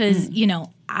fandom, because, you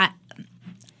know, I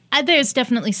there's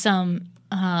definitely some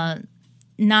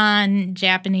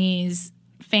non-Japanese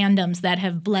fandoms that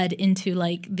have bled into,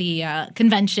 like, the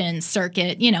convention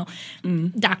circuit, you know,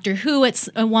 Doctor Who at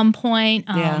one point.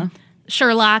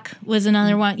 Sherlock was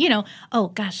another one, you know. Oh,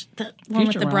 gosh, the one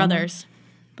with the brothers.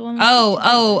 The one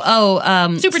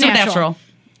with Supernatural.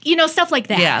 You know, stuff like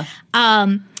that. Yeah.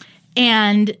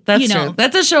 And That's you know, true.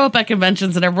 That's a show up at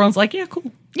conventions and everyone's like, yeah,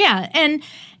 cool. Yeah, and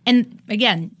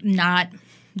again, not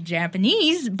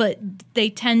Japanese, but they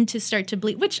tend to start to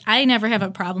bleed, which I never have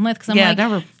a problem with, because I'm like,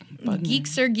 never.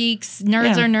 Geeks are geeks,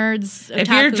 nerds are nerds. If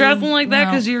you're dressing like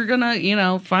that because you're gonna, you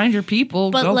know, find your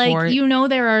people, but go like, for it. you know,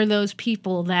 there are those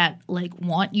people that, like,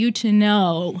 want you to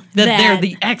know that they're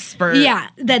the expert. Yeah,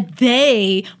 that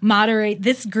they moderate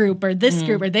this group or this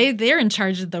group, or they're in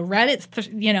charge of the Reddit,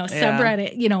 you know,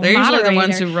 subreddit, you know, they're moderator. usually the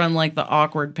ones who run, like, the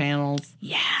awkward panels.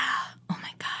 Yeah. Oh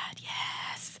my God.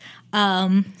 Yes.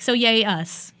 So yay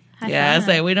us. I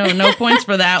say we don't no points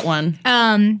for that one.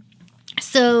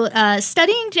 So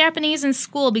studying Japanese in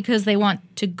school because they want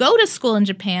to go to school in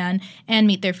Japan and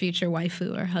meet their future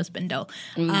waifu or husbando.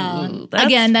 That's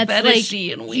fetishy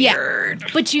like, and weird. Yeah.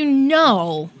 But you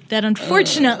know that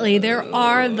unfortunately there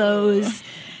are those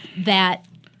that,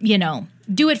 you know,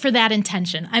 do it for that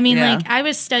intention. I mean, like, I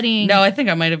was studying... No, I think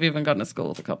I might have even gone to school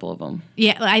with a couple of them.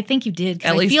 Yeah, I think you did.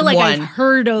 At least I feel like one. I've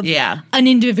heard of an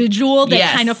individual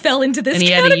that kind of fell into this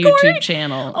category. And he had a YouTube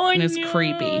channel, and it's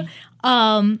creepy.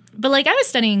 But, like, I was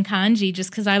studying kanji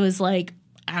just because I was like,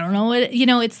 I don't know what, you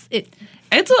know, I'm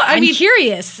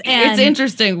curious. And it's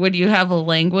interesting when you have a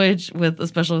language with,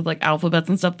 especially with, like, alphabets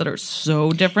and stuff that are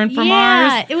so different from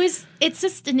ours. Yeah, it's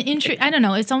just an I don't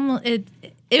know, it's almost,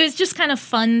 it was just kind of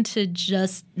fun to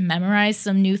just memorize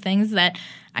some new things that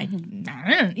I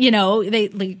don't, you know, they,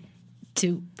 like,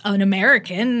 to an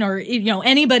American or, you know,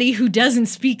 anybody who doesn't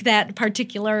speak that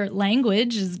particular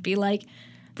language is be like,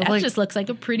 that, like, just looks like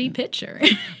a pretty picture.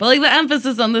 But, like, the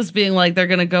emphasis on this being, like, they're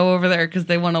going to go over there because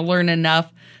they want to learn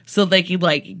enough so they can,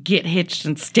 like, get hitched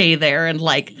and stay there and,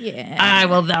 like,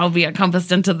 that'll be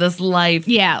encompassed into this life.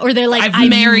 Yeah, or they're like, I've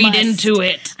married into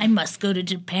it. I must go to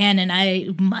Japan and I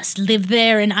must live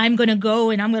there and I'm going to go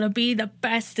and I'm going to be the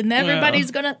best and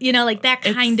everybody's going to, you know, like, that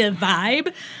kind of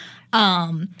vibe.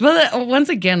 But once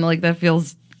again, like, that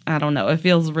feels, I don't know, it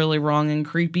feels really wrong and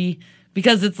creepy.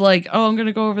 Because it's like, oh, I'm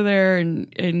gonna go over there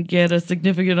and get a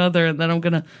significant other, and then I'm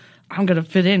gonna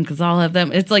fit in because I'll have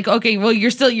them. It's like, okay, well,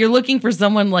 you're looking for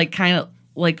someone, like, kind of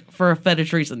like for a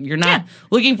fetish reason. You're not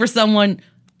looking for someone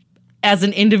as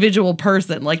an individual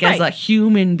person, like as a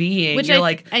human being. Which you're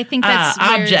I think that's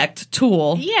object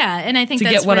tool. Yeah, and I think to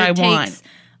that's get what where I it want. Takes,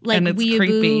 like,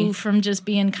 Weeaboo from just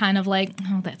being kind of like,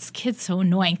 oh, that's kid's so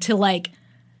annoying, to like,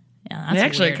 yeah, that's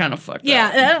actually kind of fucked up.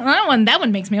 Yeah, that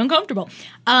one makes me uncomfortable.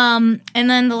 And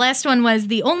then the last one was,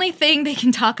 the only thing they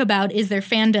can talk about is their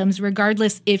fandoms,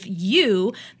 regardless if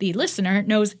you, the listener,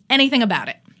 knows anything about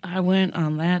it. I went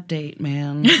on that date,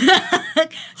 man.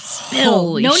 Spill.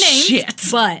 Holy no names, shit.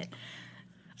 But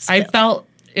spill. I felt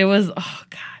it was, oh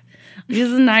God. He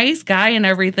was a nice guy and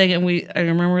everything. And I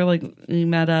remember, like, we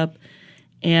met up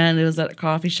and it was at a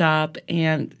coffee shop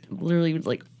and literally would,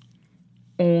 like,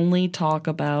 only talk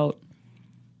about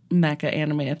mecha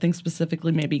anime. I think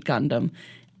specifically maybe Gundam.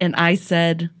 And I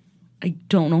said, I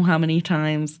don't know how many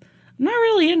times, I'm not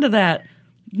really into that.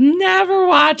 Never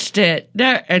watched it.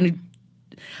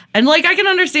 And like, I can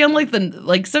understand,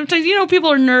 like sometimes, you know,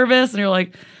 people are nervous and you're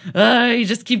like, you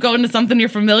just keep going to something you're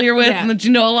familiar with and that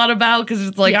you know a lot about because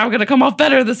it's like, I'm going to come off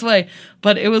better this way.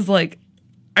 But it was like,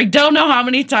 I don't know how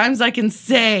many times I can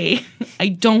say I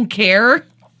don't care.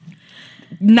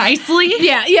 Nicely.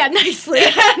 Yeah, nicely.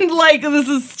 And, like, this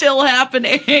is still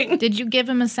happening. Did you give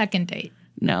him a second date?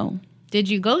 No. Did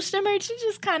you ghost him, or did you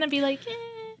just kind of be like, eh?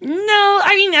 No,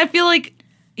 I mean, I feel like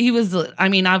he was, I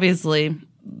mean, obviously,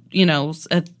 you know,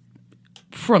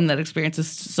 from that experience, his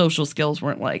social skills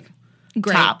weren't, like,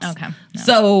 great. Tops. Okay. No.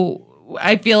 So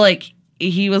I feel like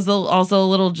he was also a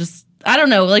little just, I don't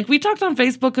know, like, we talked on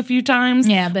Facebook a few times.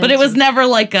 Yeah, but it was never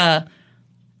like a,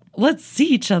 let's see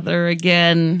each other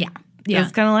again. Yeah. Yeah.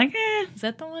 It's kind of like, eh. Is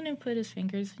that the one who put his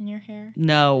fingers in your hair?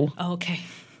 No. Oh, okay.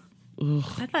 Ugh.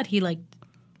 I thought he liked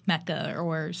mecha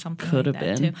or something. Could like have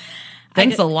that been. Too.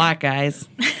 Thanks a lot, guys.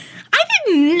 I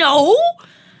know.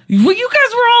 Well, you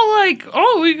guys were all like,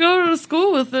 "Oh, we go to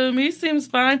school with him. He seems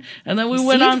fine." And then we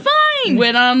went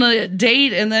on a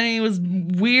date, and then he was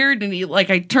weird, and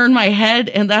I turned my head,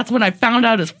 and that's when I found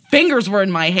out his fingers were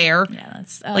in my hair,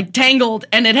 that's tangled,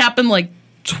 and it happened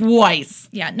twice.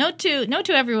 Yeah, note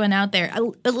to everyone out there,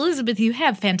 Elizabeth, you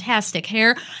have fantastic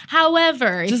hair.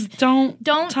 However, just don't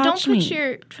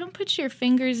put your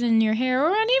fingers in your hair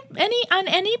or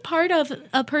any part of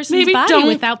a person's body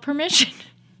without permission.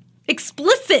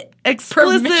 Explicit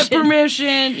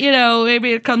permission.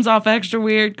 Maybe it comes off extra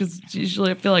weird because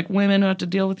usually I feel like women have to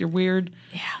deal with your weird.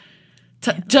 Yeah.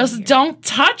 Just don't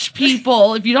touch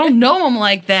people if you don't know them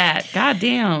like that. God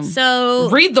damn. So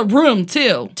read the room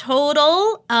too.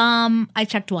 Total. I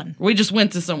checked one. We just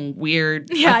went to some weird.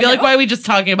 Yeah, I feel like why are we just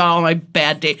talking about all my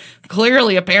bad dates?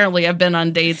 Clearly, apparently, I've been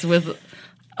on dates with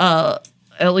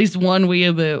at least one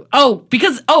weeaboo.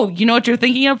 Because you know what you're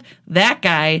thinking of? That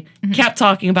guy kept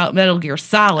talking about Metal Gear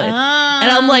Solid. And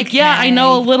I'm like, yeah, I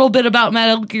know a little bit about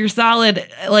Metal Gear Solid.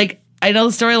 I know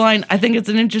the storyline. I think it's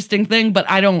an interesting thing, but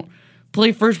I don't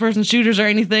play first-person shooters or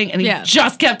anything. And he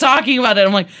just kept talking about it.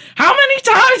 I'm like, how many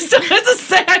times does it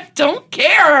say I don't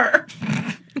care?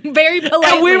 Very politely.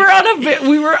 And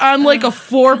we were on a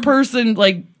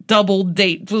 4-person, double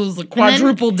date. It was a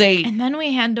quadruple date. And then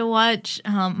we had to watch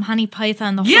Monty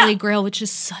Python, The Holy Grail, which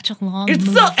is such a long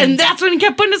movie. And that's when he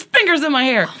kept putting his fingers in my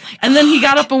hair. Oh my God. And then he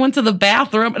got up and went to the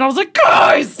bathroom, and I was like,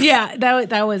 guys! Yeah,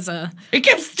 that was It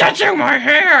keeps touching my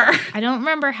hair! I don't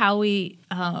remember how we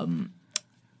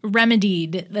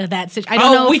remedied that situation. I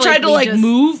don't know we tried to,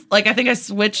 move. I think I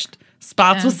switched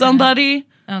spots with somebody.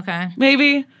 Okay.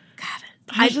 Maybe. God,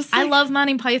 I love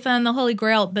Monty Python, The Holy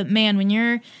Grail, but man, when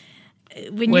you're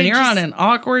on an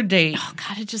awkward date. Oh,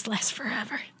 God, it just lasts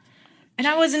forever. And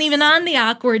I wasn't even on the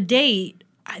awkward date.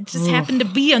 I just happened to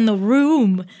be in the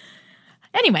room.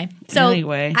 Anyway,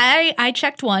 I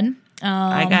checked one.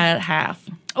 I got half.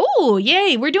 Oh,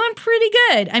 yay. We're doing pretty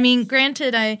good. I mean,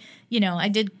 granted, I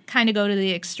did kind of go to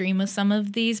the extreme with some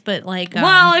of these, but well,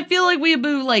 I feel like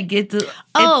Weeaboo, it's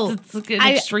an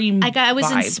extreme I was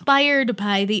vibe. Inspired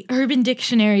by the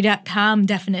UrbanDictionary.com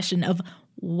definition of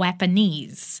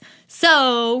weaponese.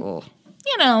 So,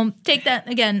 take that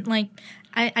again.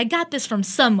 I got this from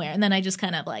somewhere, and then I just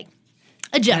kind of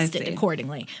adjusted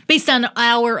accordingly based on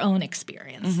our own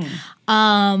experience.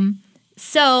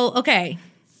 So, okay,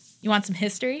 you want some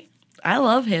history? I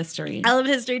love history. I love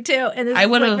history too, and this is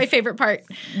my favorite part.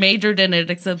 Majored in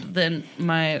it, except then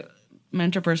my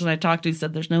mentor person I talked to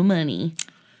said there's no money.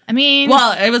 I mean...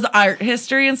 Well, it was art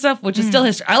history and stuff, which is still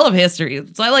history. I love history.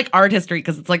 So I like art history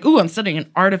because it's ooh, I'm studying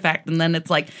an artifact, and then it's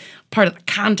part of the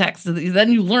context.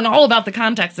 Then you learn all about the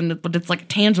context, but it's a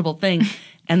tangible thing.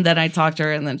 And then I talked to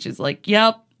her, and then she's like,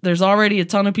 yep, there's already a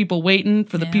ton of people waiting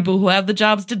for the people who have the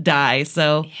jobs to die,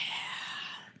 so... Yeah.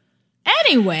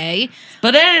 Anyway,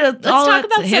 but let's talk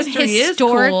about some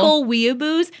historical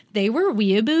weeaboos. They were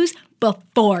weeaboos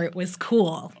before it was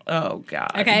cool. Oh,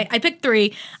 God. Okay, I picked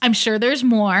 3. I'm sure there's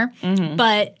more,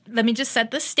 but let me just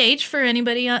set the stage for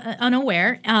anybody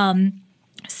unaware.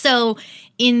 So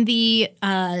in the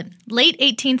late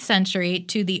 18th century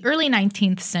to the early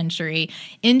 19th century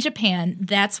in Japan,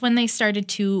 that's when they started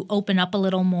to open up a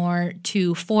little more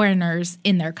to foreigners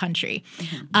in their country.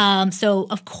 So,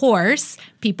 of course,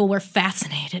 people were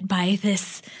fascinated by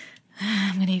this.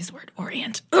 I'm going to use the word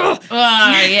Orient.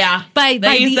 Yeah. by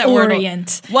the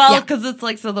Orient. Well, because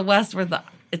it's so the West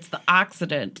it's the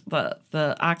Occident,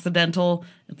 the Occidental,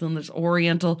 and then there's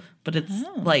Oriental, but it's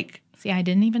See, I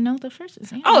didn't even know the first.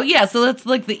 Yeah. Oh, yeah. So that's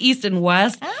the East and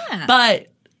West. But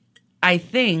I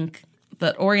think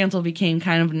that Oriental became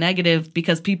kind of negative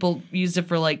because people used it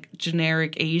for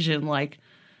generic Asian,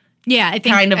 yeah, I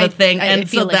think kind of a thing. And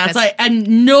so that's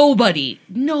and nobody,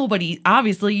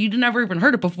 obviously, you'd never even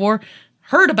heard it before,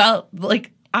 heard about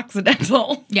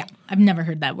Occidental. Yeah, I've never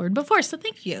heard that word before. So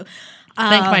thank you.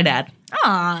 Thank my dad.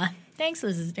 Thanks,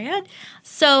 Liz's dad.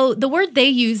 So the word they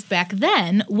used back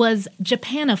then was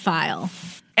Japanophile.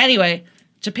 Anyway,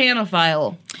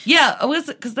 Japanophile. Yeah, it was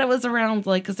because that was around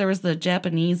because there was the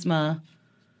Japanesema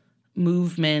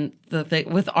movement, the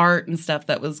thing with art and stuff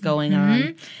that was going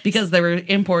on because they were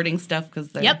importing stuff because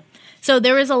they. Yep. So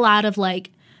there was a lot of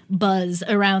buzz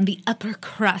around the upper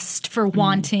crust for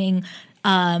wanting.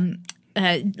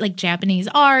 Japanese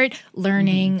art,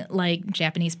 learning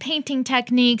Japanese painting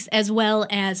techniques, as well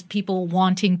as people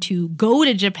wanting to go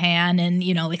to Japan and,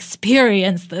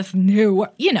 experience this new,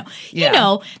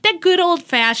 that good old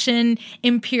fashioned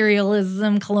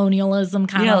imperialism, colonialism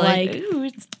kind of ooh,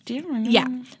 it's different. Yeah.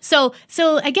 So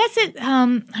I guess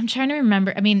I'm trying to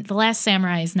remember. I mean, The Last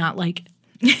Samurai is not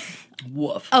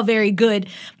Woof. a very good,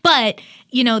 but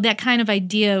that kind of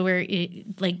idea where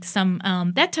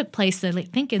that took place, I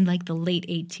think, in like the late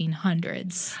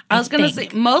 1800s. I was going to say,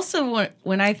 most of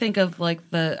when I think of I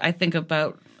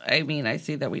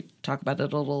see that we talk about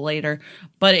it a little later,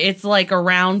 but it's like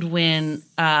around when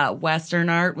Western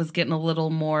art was getting a little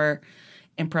more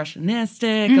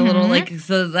impressionistic, a little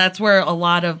so that's where a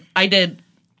lot of, I did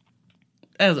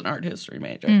as an art history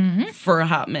major for a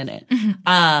hot minute.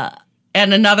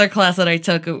 And another class that I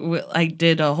took, I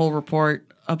did a whole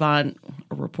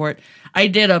I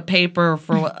did a paper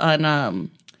for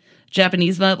on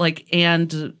Japanese,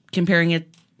 and comparing it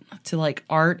to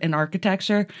art and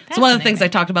architecture. So one of the things I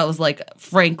talked about was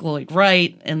Frank Lloyd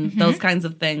Wright and those kinds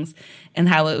of things, and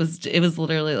how it was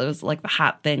literally the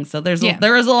hot thing. So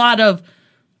there is a lot of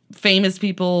famous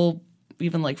people,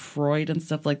 even Freud and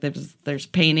stuff there's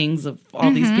paintings of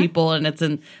all these people, and it's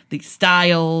in these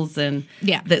styles, and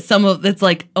that some of it's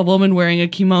a woman wearing a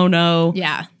kimono.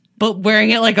 Yeah. But wearing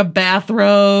it like a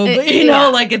bathrobe,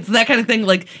 it's that kind of thing.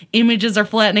 Images are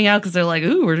flattening out because they're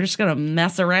ooh, we're just going to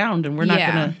mess around and we're not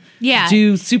going to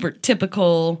do super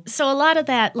typical. So a lot of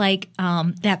that,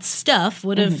 that stuff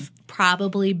would have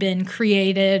probably been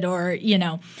created or,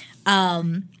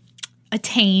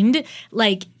 attained,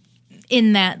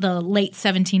 in the late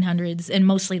 1700s and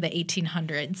mostly the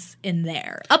 1800s in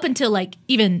there. Up until,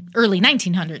 even early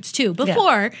 1900s, too,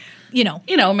 before...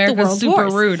 America's super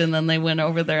rude, and then they went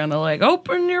over there and they're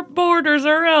open your borders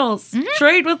or else.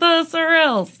 Trade with us or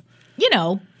else.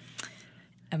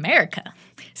 America.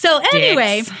 So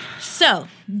anyway, when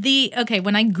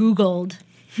I Googled...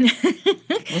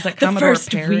 Was that Commodore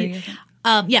Perry?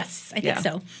 Yes, I think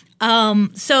so.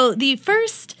 So the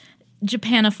first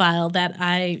Japanophile that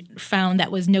I found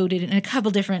that was noted in a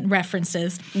couple different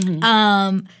references...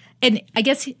 And I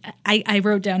guess I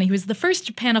wrote down he was the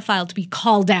first Japanophile to be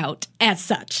called out as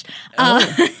such.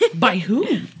 By who?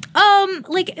 There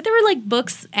were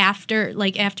books after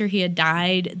he had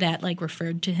died that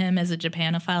referred to him as a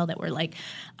Japanophile that were what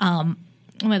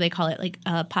do they call it?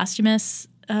 Posthumous.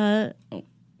 After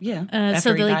he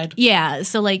died. Yeah.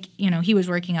 So he was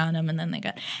working on them, and then they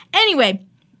got anyway.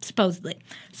 Supposedly.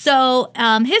 So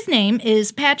his name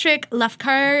is Patrick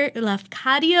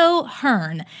Lafcadio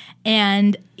Hearn,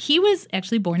 and he was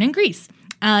actually born in Greece.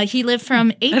 He lived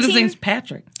from His name's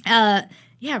Patrick.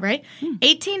 Yeah, right?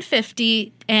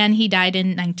 1850, and he died in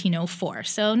 1904.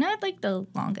 So not the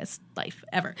longest life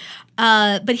ever.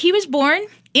 But he was born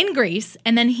in Greece,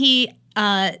 and then he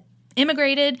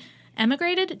emigrated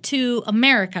to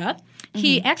America.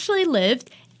 He actually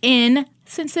lived in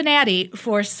Cincinnati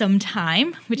for some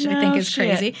time, which I think is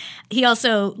crazy. He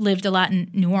also lived a lot in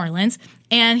New Orleans,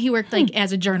 and he worked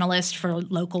as a journalist for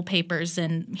local papers,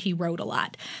 and he wrote a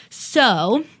lot.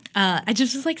 So I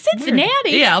just was Cincinnati.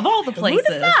 Weird. Yeah, of all the places.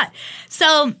 Who did that?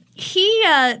 So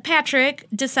Patrick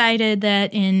decided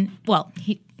that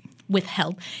with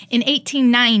help. In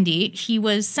 1890, he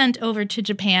was sent over to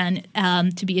Japan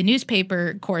to be a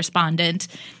newspaper correspondent,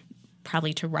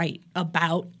 probably to write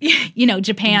about,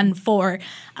 Japan for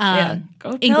Go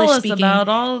tell us about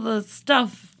all the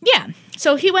stuff. Yeah.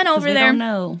 So he went over there. Don't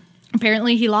know.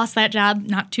 Apparently, he lost that job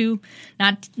not too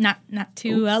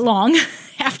long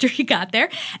after he got there,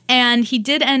 and he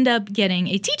did end up getting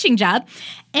a teaching job,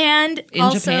 and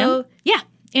in Japan?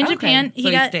 In Japan. So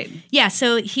he stayed. Yeah,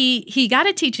 so he got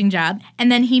a teaching job,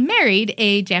 and then he married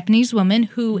a Japanese woman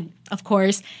who, of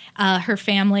course, her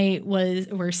family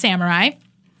were samurai.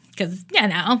 Because,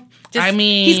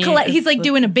 he's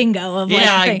doing a bingo of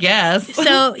I guess.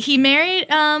 So he married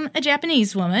a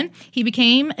Japanese woman. He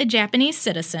became a Japanese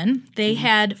citizen. They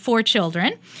had 4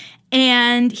 children.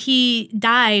 And he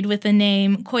died with the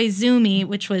name Koizumi,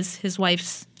 which was his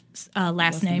wife's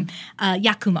last name,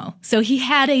 Yakumo. So he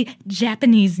had a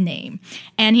Japanese name.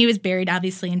 And he was buried,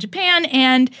 obviously, in Japan.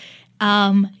 And,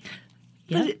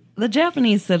 the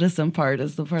Japanese citizen part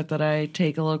is the part that I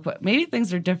take a look at. Maybe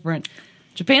things are different.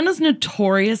 Japan is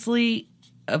notoriously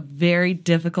a very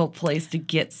difficult place to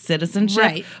get citizenship,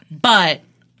 right? But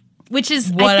which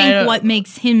is, what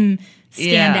makes him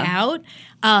stand out.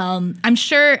 I'm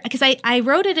sure because I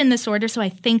wrote it in this order, so I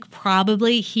think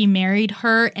probably he married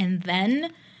her and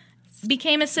then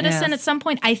became a citizen at some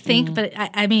point. I think, but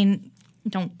I mean,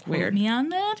 don't quote me on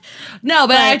that. No,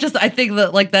 but I think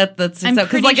that that's I'm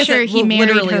pretty sure he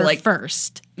married her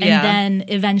first. And Yeah. then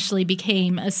eventually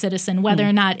became a citizen, whether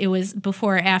or not it was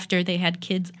before or after they had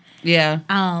kids. Yeah.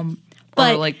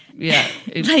 But or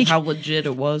how legit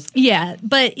it was. Yeah,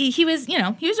 but he was,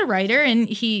 he was a writer and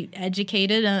he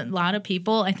educated a lot of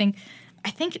people. I think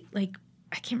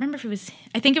I can't remember if it was.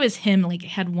 I think it was him. Like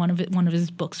had one of his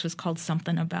books was called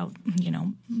something about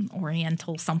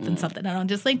Oriental something. And I'm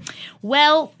just like,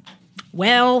 well.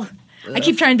 I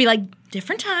keep trying to be like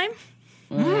different time.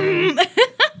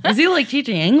 Is he like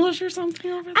teaching English or something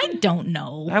over there? I don't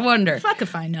know. I wonder. Fuck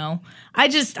if I know. I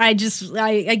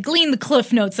glean the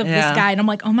cliff notes of this guy, and I'm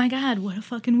like, oh my god, what a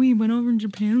fucking weeb. Went over in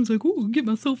Japan. I was like, ooh, get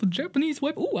myself a Japanese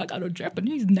wife. Ooh, I got a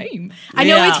Japanese name. I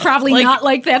know it's probably not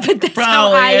like that, but that's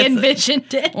how I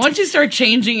envisioned it. Once you start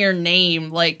changing your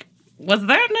name, like, was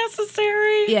that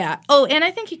necessary? Yeah. Oh, and I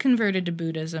think he converted to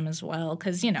Buddhism as well,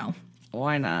 because,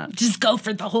 why not? Just go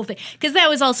for the whole thing. Because that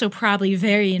was also probably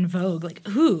very in vogue. Like,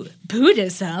 ooh,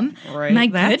 Buddhism. Right. My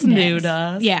That's goodness. new to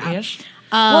us. Yeah.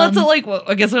 Well, it's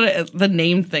I guess the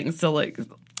name thing. So,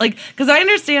 because I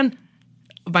understand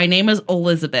my name is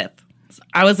Elizabeth.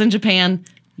 I was in Japan.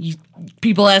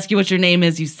 People ask you what your name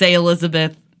is. You say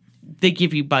Elizabeth. They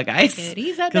give you bug eyes.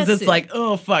 Because it's like,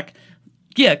 oh, fuck.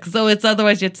 Yeah, so it's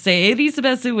otherwise you have to say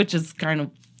Elisabesu, which is kind of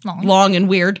long and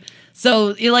weird.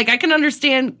 So, I can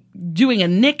understand doing a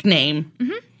nickname,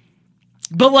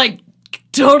 but,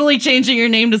 totally changing your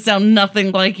name to sound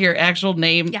nothing like your actual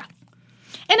name. Yeah.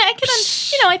 And I can,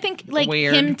 I think,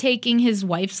 weird. Him taking his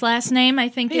wife's last name, I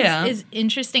think is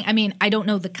interesting. I mean, I don't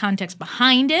know the context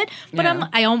behind it, but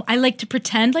I like to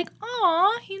pretend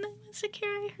aw, he wants to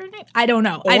carry her name. I don't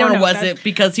know. Or was it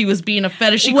because he was being a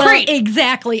fetishy creep?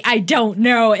 Exactly. I don't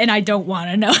know, and I don't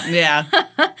want to know. Yeah.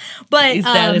 But he's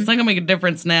dead. It's not going to make a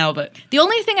difference now, but... The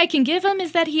only thing I can give him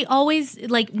is that he always,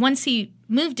 once he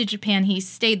moved to Japan, he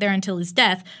stayed there until his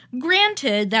death.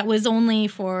 Granted, that was only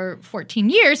for 14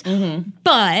 years,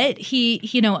 but he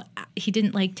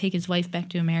didn't, take his wife back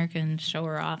to America and show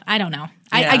her off. I don't know.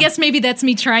 I guess maybe that's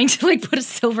me trying to, put a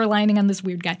silver lining on this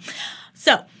weird guy.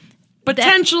 So...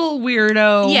 Potential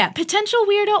weirdo. Yeah, potential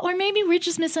weirdo, or maybe we're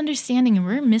just misunderstanding and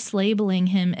we're mislabeling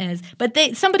him as... But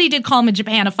somebody did call him a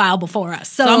Japanophile before us.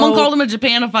 So someone called him a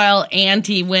Japanophile, and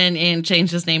he went and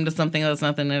changed his name to something that's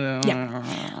nothing to do.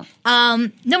 Yeah.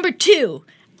 Number 2,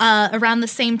 around the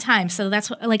same time. So that's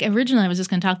what, originally I was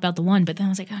just going to talk about the one, but then I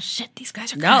was like, oh shit, these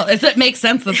guys are... No, it makes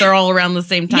sense that they're all around the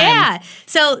same time. Yeah.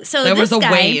 So there was a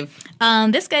wave.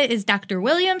 This guy is Dr.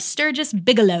 William Sturgis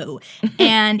Bigelow.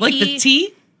 And the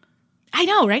tea? I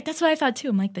know, right? That's what I thought, too.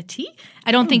 I'm like, the tea?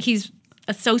 I don't think he's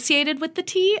associated with the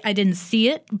tea. I didn't see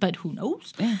it, but who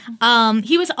knows? Yeah.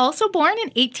 He was also born in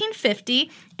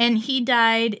 1850, and he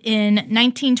died in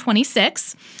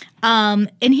 1926. And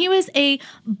he was a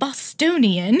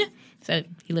Bostonian. So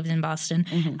he lived in Boston.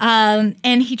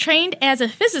 And he trained as a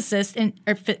physician,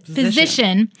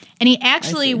 and he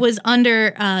actually was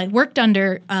worked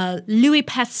under Louis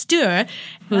Pasteur,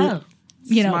 who...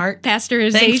 Smart.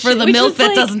 Pasteurization. Thanks for the milk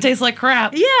that doesn't taste like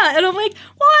crap. Yeah, and I'm like,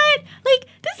 what?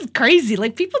 This is crazy.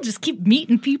 People just keep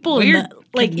meeting people. Weird.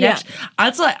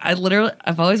 That's why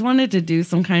I've always wanted to do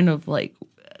some kind of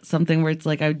something where it's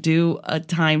I do a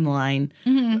timeline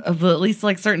of at least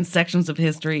certain sections of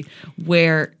history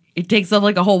where it takes up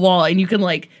a whole wall and you can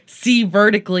see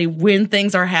vertically when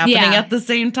things are happening at the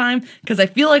same time. Because I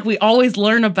feel we always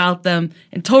learn about them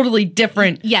in totally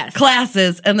different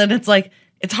classes, and then it's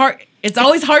it's hard. It's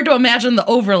always hard to imagine the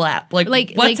overlap.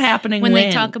 What's happening when they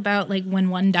talk about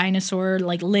when one dinosaur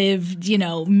lived,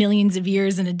 millions of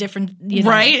years in a different,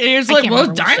 right? It's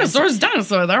dinosaurs.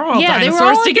 They're all dinosaurs they were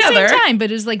all together at the same time.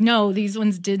 But it's no, these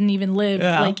ones didn't even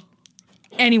live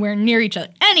anywhere near each other.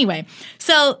 Anyway,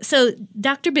 so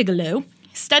Dr. Bigelow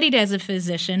studied as a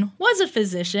physician, was a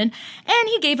physician, and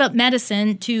he gave up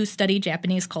medicine to study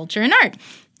Japanese culture and art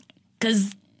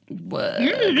because. What?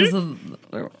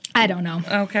 I don't know.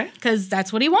 Okay. Because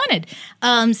that's what he wanted.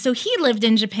 So he lived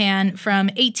in Japan from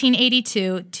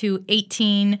 1882 to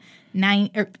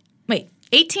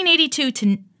 1882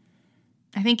 to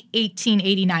I think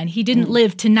 1889. He didn't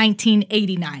live to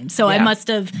 1989, so I must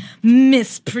have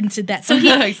misprinted that. So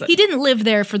he didn't live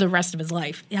there for the rest of his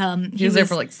life. He was there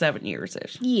for 7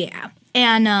 years-ish. Yeah.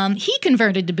 And he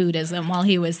converted to Buddhism while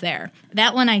he was there.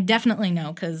 That one I definitely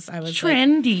know because I was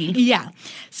trendy. Yeah.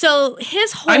 So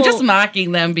his whole... I'm just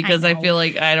mocking them because I feel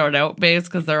I don't know, based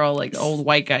because they're all old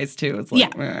white guys too. It's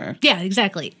yeah,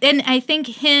 exactly. And I think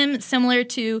him, similar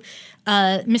to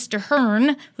Mr.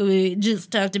 Hearn, who we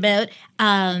just talked about,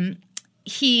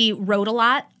 he wrote a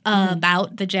lot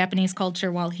about the Japanese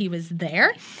culture while he was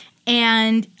there.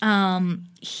 And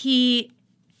he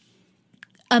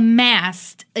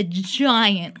amassed a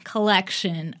giant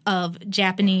collection of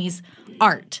Japanese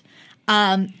art.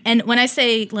 And when I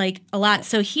say a lot,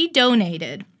 so he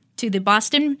donated to the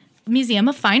Boston Museum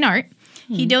of Fine Art.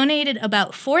 He donated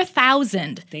about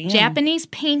 4,000 Japanese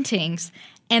paintings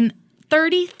and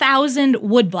 30,000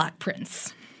 woodblock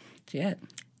prints. Shit.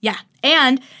 Yeah.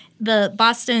 And the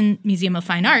Boston Museum of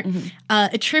Fine Art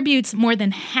attributes more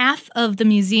than half of the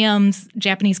museum's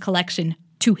Japanese collection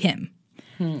to him.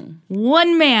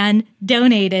 One man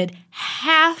donated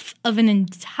half of an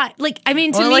entire, to me,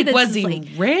 this was is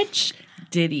he rich?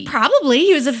 Did he? Probably.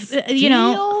 He was Did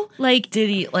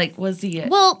he, was he?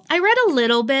 Well, I read a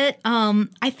little bit.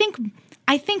 I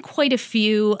think quite a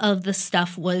few of the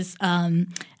stuff was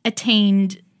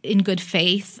attained in good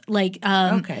faith. Okay,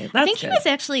 that's I think he was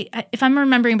actually, if I'm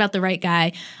remembering about the right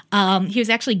guy, he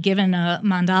was actually given a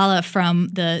mandala from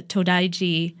the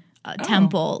Todaiji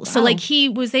temple. So, he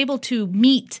was able to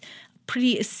meet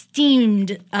pretty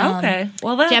esteemed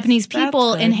Japanese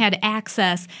people and had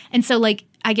access. And so,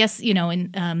 I guess,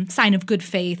 in sign of good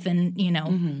faith and,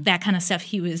 that kind of stuff,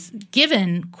 he was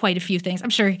given quite a few things. I'm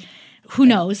sure, who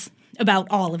knows about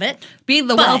all of it. The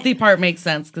wealthy part makes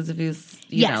sense because if he was,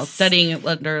 studying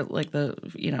under,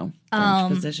 the,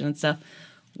 French physician and stuff.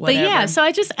 Whatever. But yeah, so I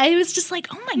was just like,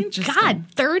 oh my God,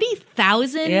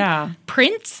 30,000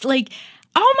 prints?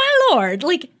 Oh my Lord,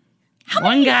 how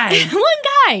One many?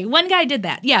 guy. One guy did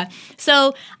that. Yeah.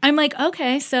 So I'm like,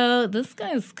 okay, so this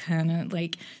guy's kind of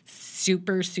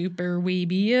super, super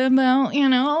weeby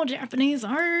about, Japanese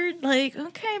art.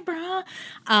 Okay, brah.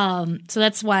 So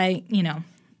that's why,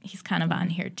 he's kind of on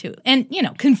here too. And,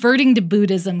 converting to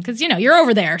Buddhism because, you're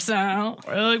over there. So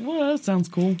we're well, that sounds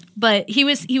cool. But he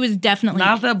was definitely.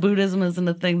 Not that Buddhism isn't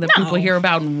a thing that people hear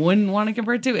about and wouldn't want to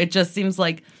convert to. It just seems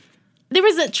like. There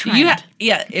was a trend.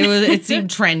 It seemed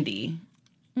trendy.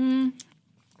 And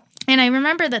I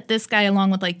remember that this guy,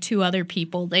 along with two other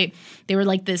people, they were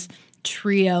this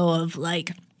trio of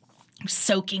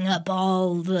soaking up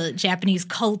all the Japanese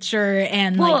culture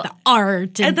and the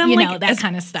art and then, that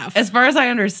kind of stuff. As far as I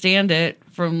understand it,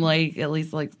 from at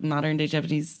least modern day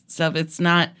Japanese stuff, it's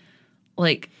not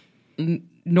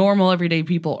normal everyday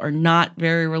people are not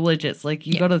very religious.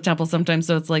 You go to the temple sometimes,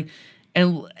 so it's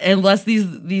and unless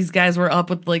these guys were up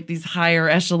with these higher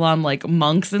echelon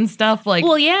monks and stuff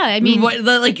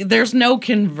there's no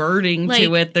converting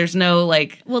to it. There's no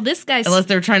this guy's unless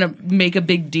they're trying to make a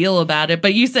big deal about it.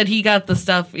 But you said he got the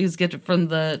stuff he was getting from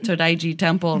the Todaiji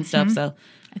temple and stuff. So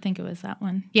I think it was that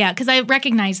one. Yeah, because I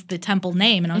recognized the temple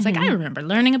name and I was I remember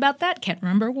learning about that. Can't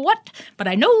remember what, but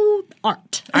I know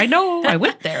art. I know. I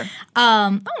went there.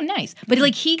 Oh, nice. But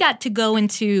he got to go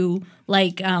into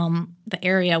the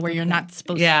area where you're not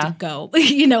supposed to go.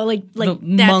 The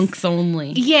monks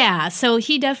only. Yeah, so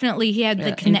he had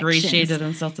the connections. Ingratiated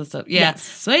himself to stuff. Yeah. Yes.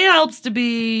 So it helps to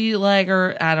be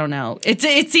or I don't know.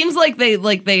 It seems like they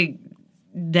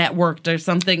networked or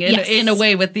something in a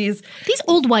way with these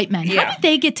old white men. How did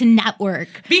they get to network?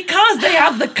 Because they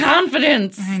have the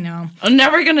confidence. I know. I'm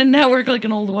never going to network like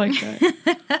an old white guy.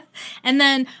 And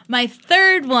then my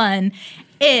third one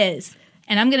is,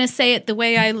 and I'm going to say it the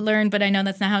way I learned, but I know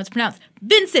that's not how it's pronounced,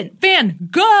 Vincent Van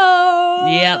Gogh.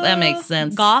 Yeah, that makes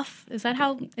sense. Gogh? Is that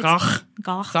how it's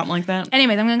Gogh. Something like that.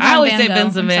 Anyways, I'm going to call I always Van say Gogh.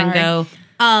 Vincent Van Gogh.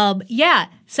 Yeah.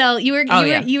 So you were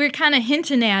kind of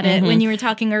hinting at it when you were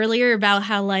talking earlier about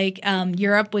how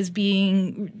Europe was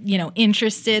being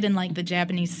interested in the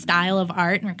Japanese style of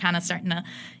art, and we're kind of starting to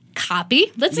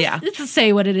copy. Let's just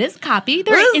say what it is. Copy.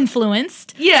 They're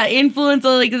influenced. Yeah, influence.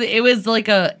 It was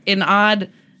an odd.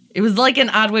 It was an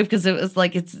odd way because it was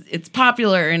it's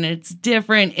popular and it's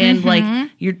different and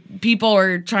your people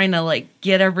are trying to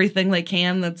get everything they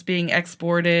can that's being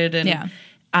exported and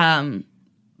and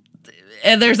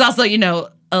there's also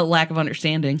a lack of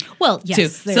understanding. Well, yes. Too.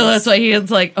 So that's why he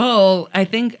was I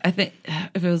think if it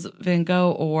was Van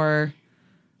Gogh or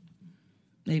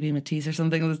maybe Matisse or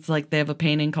something, it's they have a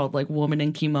painting called Woman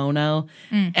in Kimono,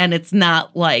 and it's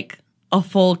not a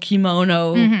full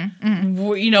kimono,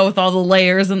 with all the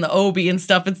layers and the obi and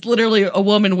stuff. It's literally a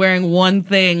woman wearing one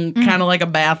thing, kind of like a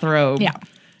bathrobe. Yeah.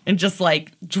 And just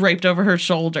draped over her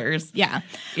shoulders. Yeah.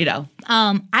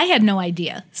 I had no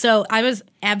idea. So I was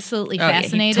absolutely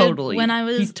fascinated when I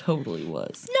was. He totally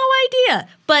was. No idea.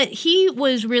 But he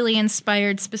was really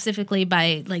inspired specifically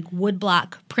by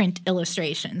woodblock print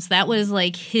illustrations. That was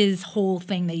his whole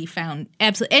thing that he found.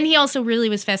 Absolutely. And he also really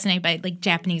was fascinated by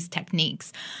Japanese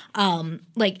techniques.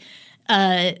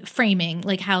 Framing,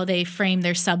 how they frame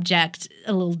their subject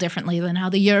a little differently than how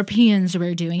the Europeans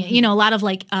were doing it. A lot of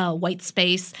white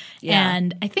space,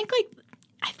 and I think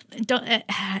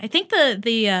I think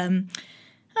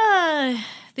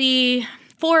the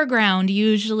foreground,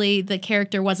 usually the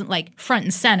character wasn't like front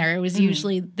and center. It was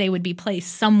usually they would be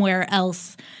placed somewhere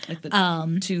else. Like the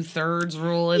 2/3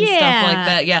 rule and stuff like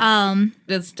that. Yeah.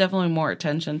 It's definitely more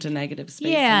attention to negative space.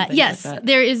 Yeah. And things Yes. like that.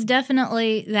 There is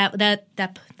definitely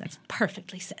that's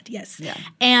perfectly said. Yes. Yeah.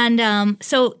 And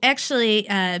so actually,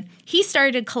 he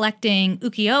started collecting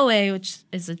ukiyo-e, which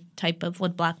is a type of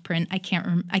woodblock print. I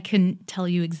couldn't tell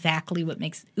you exactly what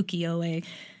makes ukiyo-e.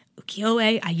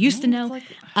 Ukiyo-e, I used to know.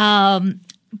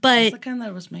 But it's the kind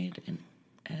that was made in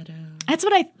Edo. That's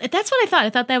what I thought. I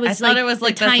thought that was it was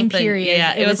like the time that's the thing. period.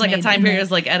 Yeah, it was like a time period. It it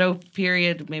was like Edo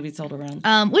period, maybe sold around.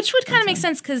 which would kind of make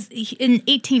sense because in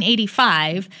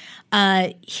 1885,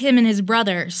 him and his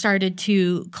brother started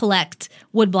to collect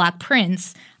woodblock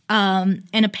prints, and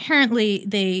apparently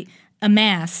they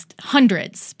amassed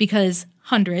hundreds because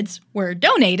hundreds were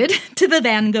donated to the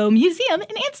Van Gogh Museum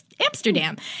in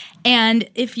Amsterdam. And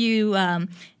if you go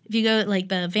to like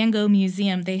the Van Gogh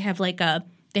Museum, they have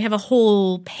a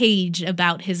whole page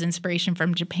about his inspiration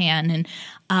from Japan.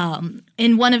 And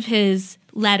in one of his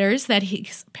letters that he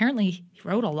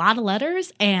wrote a lot of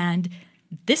letters, and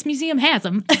this museum has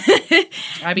them.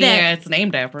 I mean, it's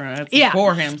named after him. It's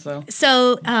for him.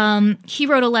 So he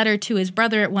wrote a letter to his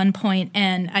brother at one point,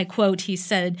 and I quote, he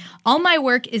said, "All my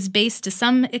work is based to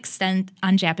some extent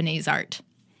on Japanese art."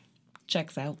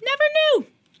 Checks out. Never knew.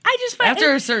 I just find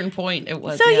after a certain point, it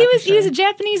was. So he was a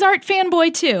Japanese art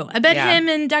fanboy too. I bet him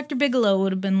and Dr. Bigelow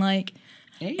would have been like,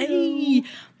 hey.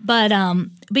 But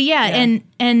yeah,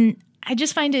 and I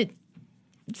just find it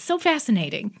so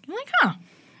fascinating. I'm like,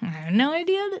 I had no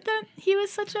idea that he was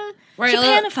such a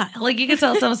Japanophile. Like you can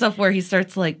tell some stuff where he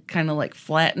starts like kind of like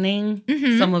flattening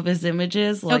some of his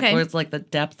images, like where it's like the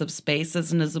depth of space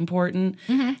isn't as important,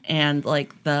 and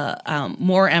like the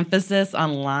more emphasis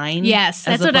on line. Yes,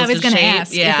 that's what I was going to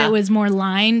ask. If it was more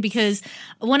line, because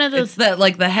one of the it's that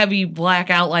like the heavy black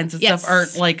outlines and stuff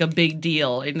aren't like a big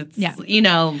deal, and it's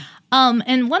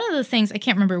and one of the things, I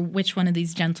can't remember which one of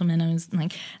these gentlemen, I was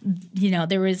like,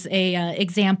 there was a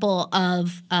example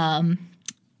of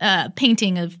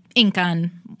painting of ink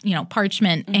on,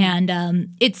 parchment, and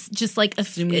it's just like a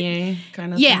Sumier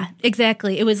kind of thing. Thing.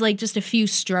 Exactly. It was like just a few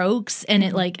strokes, and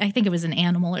it I think it was an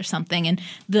animal or something, and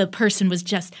the person was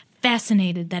just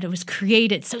fascinated that it was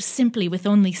created so simply with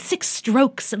only 6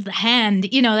 strokes of the hand,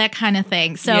 that kind of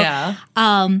thing. So,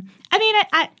 I mean,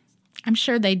 I'm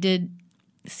sure they did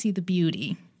see the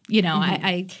beauty,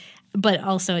 but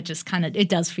also it just it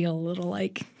does feel a little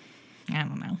like, I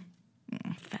don't know,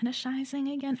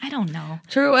 fetishizing again. I don't know.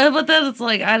 True, but then it's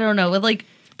like, I don't know, but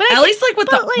at least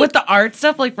with the art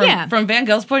stuff, like from Van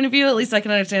Gogh's point of view, at least I can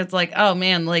understand. It's like, oh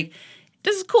man, like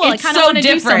this is cool. I kind of want to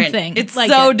do something. It's like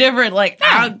so different. Like,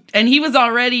 and he was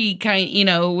already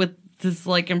kind, with this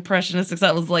like impressionistic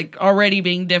stuff was like already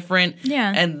being different.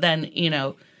 Yeah, and then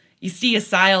you see a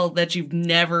style that you've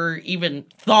never even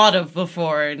thought of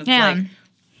before, and it's like,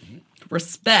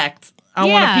 respect. I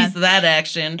want a piece of that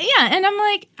action. Yeah, and I'm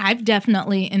like, I've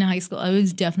definitely, in high school, I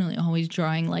was definitely always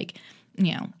drawing, like,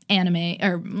 anime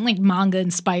or, like,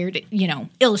 manga-inspired,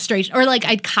 illustration. Or, like,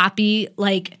 I'd copy,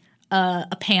 like,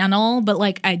 a panel, but,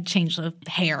 like, I'd change the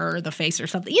hair or the face or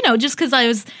something. Just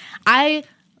because I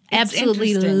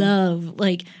absolutely love,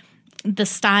 like, the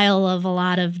style of a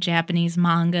lot of Japanese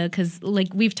manga, because like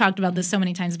we've talked about this so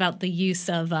many times about the use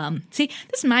of this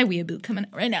is my weeaboo coming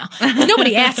out right now.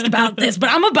 Nobody asked about this, but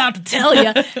I'm about to tell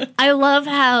you. I love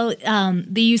how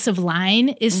the use of line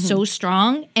is so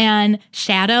strong and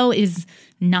shadow is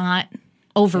not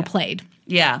overplayed.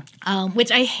 Yeah.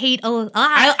 Which I hate a lot.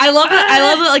 I love it. I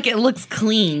love it. Like, it looks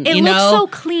clean. It looks so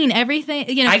clean. Everything,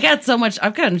 I've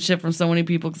gotten shit from so many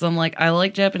people because I'm like, I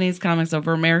like Japanese comics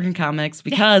over American comics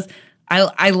because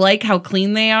I like how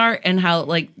clean they are and how,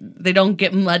 like, they don't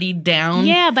get muddied down.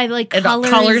 Yeah, by, like,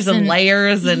 colors and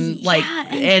layers and,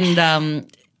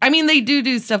 I mean, they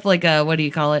do stuff like, what do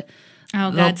you call it?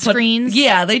 Oh, God, screens.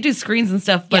 Yeah, they do screens and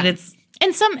stuff, but it's...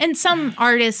 And some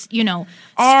artists,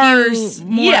 are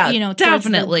more,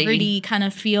 definitely the gritty kind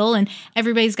of feel, and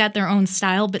everybody's got their own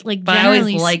style. But like, but generally I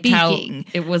always liked speaking,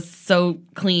 how it was so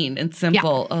clean and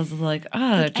simple. I was like,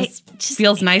 it just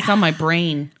feels nice on my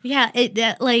brain. Yeah,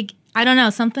 I don't know,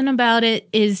 something about it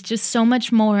is just so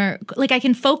much more. Like, I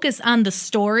can focus on the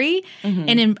story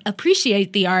and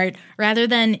appreciate the art rather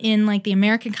than in like the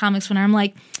American comics when I'm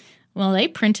like, well, they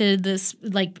printed this,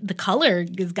 like, the color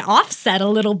is offset a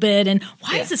little bit, and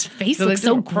why does his face look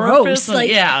so gross?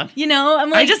 Like, I'm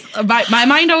like... my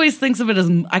mind always thinks of it as,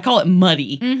 I call it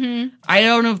muddy. Mm-hmm. I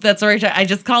don't know if that's the right term. I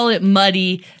just call it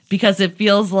muddy because it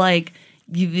feels like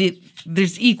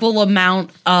there's equal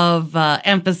amount of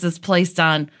emphasis placed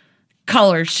on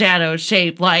color, shadow,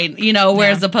 shape, light,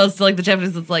 whereas opposed to like the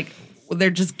Japanese, it's like they're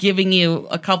just giving you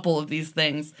a couple of these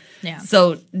things. Yeah.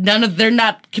 So they're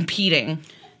not competing.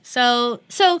 So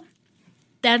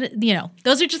that,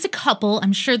 those are just a couple.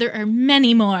 I'm sure there are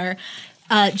many more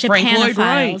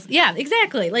Japanophiles. Yeah,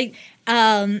 exactly. Like, you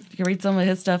can read some of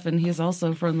his stuff, and he's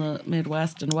also from the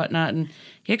Midwest and whatnot, and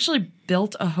he actually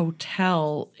built a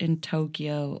hotel in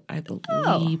Tokyo, I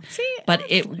believe. But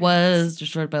it was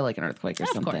destroyed by like an earthquake or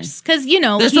something. Of course. Because, he's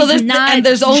not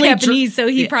Japanese, so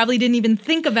he probably didn't even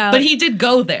think about it. But he did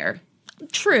go there.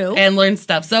 True. And learn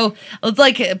stuff. So it's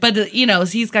like, but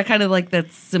he's got kind of like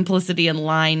that simplicity and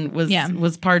line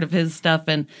was part of his stuff.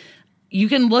 And you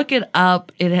can look it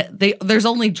up. There's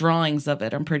only drawings of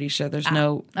it. I'm pretty sure there's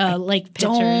no like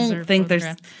pictures. Or think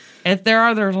photographs. If there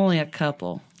are, there's only a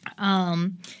couple.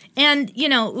 And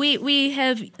we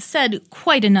have said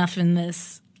quite enough in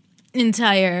this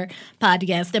entire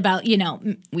podcast about,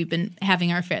 we've been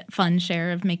having our fun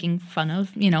share of making fun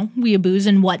of, weeaboos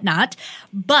and whatnot.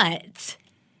 But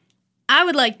I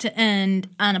would like to end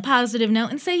on a positive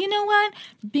note and say, you know what?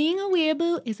 Being a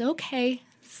weeaboo is okay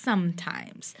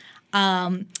sometimes.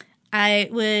 I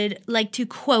would like to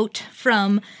quote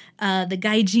from the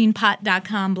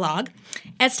gaijinpot.com blog.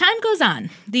 As time goes on,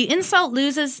 the insult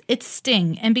loses its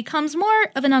sting and becomes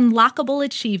more of an unlockable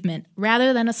achievement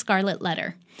rather than a scarlet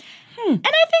letter. And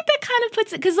I think that kind of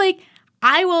puts it, because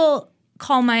I will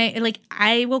call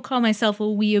myself a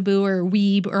weeaboo or a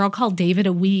weeb, or I'll call David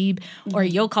a weeb, or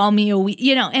you'll call me a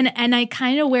weeb, and I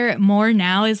kind of wear it more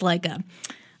now as like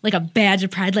a badge of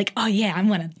pride, like, oh yeah, I'm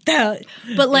one of those.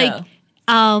 But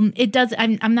it does.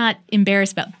 I'm not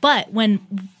embarrassed about. But when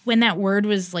that word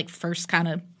was like first kind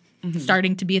of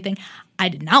starting to be a thing, I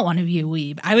did not want to be a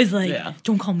weeb. I was like,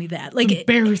 don't call me that. Like,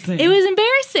 embarrassing. It was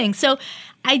embarrassing. So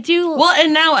I do. Well,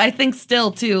 and now I think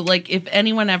still too. Like, if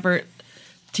anyone ever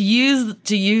to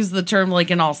use the term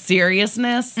like in all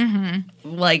seriousness,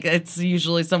 like it's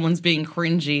usually someone's being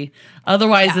cringy.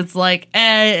 Otherwise, it's like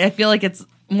I feel like it's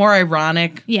more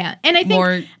ironic. Yeah. And I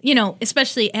think,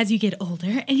 especially as you get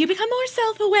older and you become more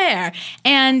self-aware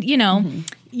and,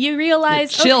 you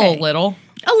realize, chill a little.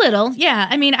 A little, yeah.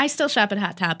 I mean, I still shop at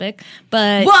Hot Topic,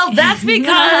 but... Well, that's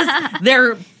because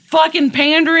they're fucking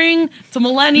pandering to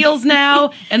millennials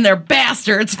now, and they're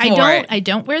bastards for it. I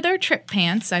don't wear their trip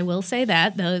pants, I will say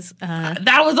that. Those...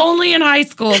 That was only in high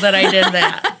school that I did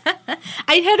that.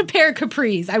 I had a pair of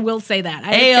capris, I will say that.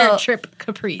 I had a pair of trip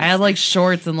capris. I had like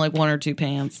shorts and like one or two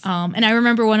pants. And I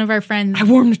remember one of our friends... I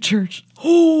wore them to church.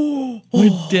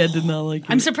 My dad did not like it.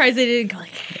 I'm surprised they didn't go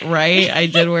like... Right? I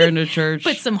did wear them to church.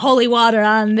 Put some holy water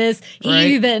on this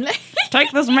heathen.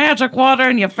 Take this magic water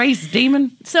in your face,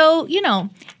 demon. So,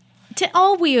 to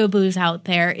all weeaboos out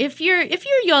there, if you're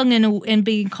young and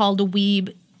being called a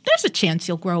weeb, there's a chance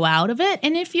you'll grow out of it.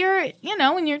 And if you're, in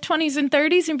your 20s and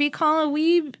 30s and be called a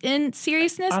weeb in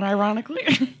seriousness...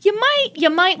 Unironically. you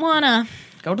might want to...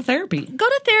 Go to therapy. Get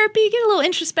a little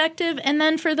introspective. And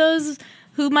then for those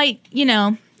who might,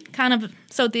 kind of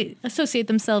associate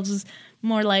themselves as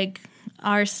more like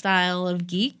our style of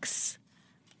geeks,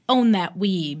 own that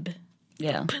weeb.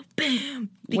 Yeah.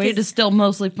 Way to still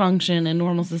mostly function in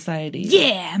normal society.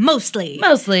 Yeah, mostly.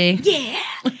 Yeah.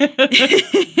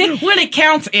 When it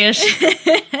counts-ish.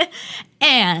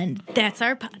 And that's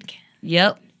our podcast.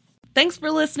 Yep. Thanks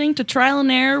for listening to Trial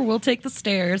and Error, We'll Take the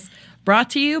Stairs. Brought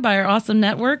to you by our awesome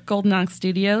network, Golden Ox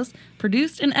Studios.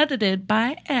 Produced and edited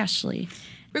by Ashley.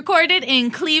 Recorded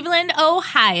in Cleveland,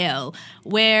 Ohio,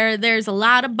 where there's a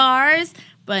lot of bars,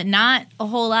 but not a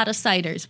whole lot of ciders.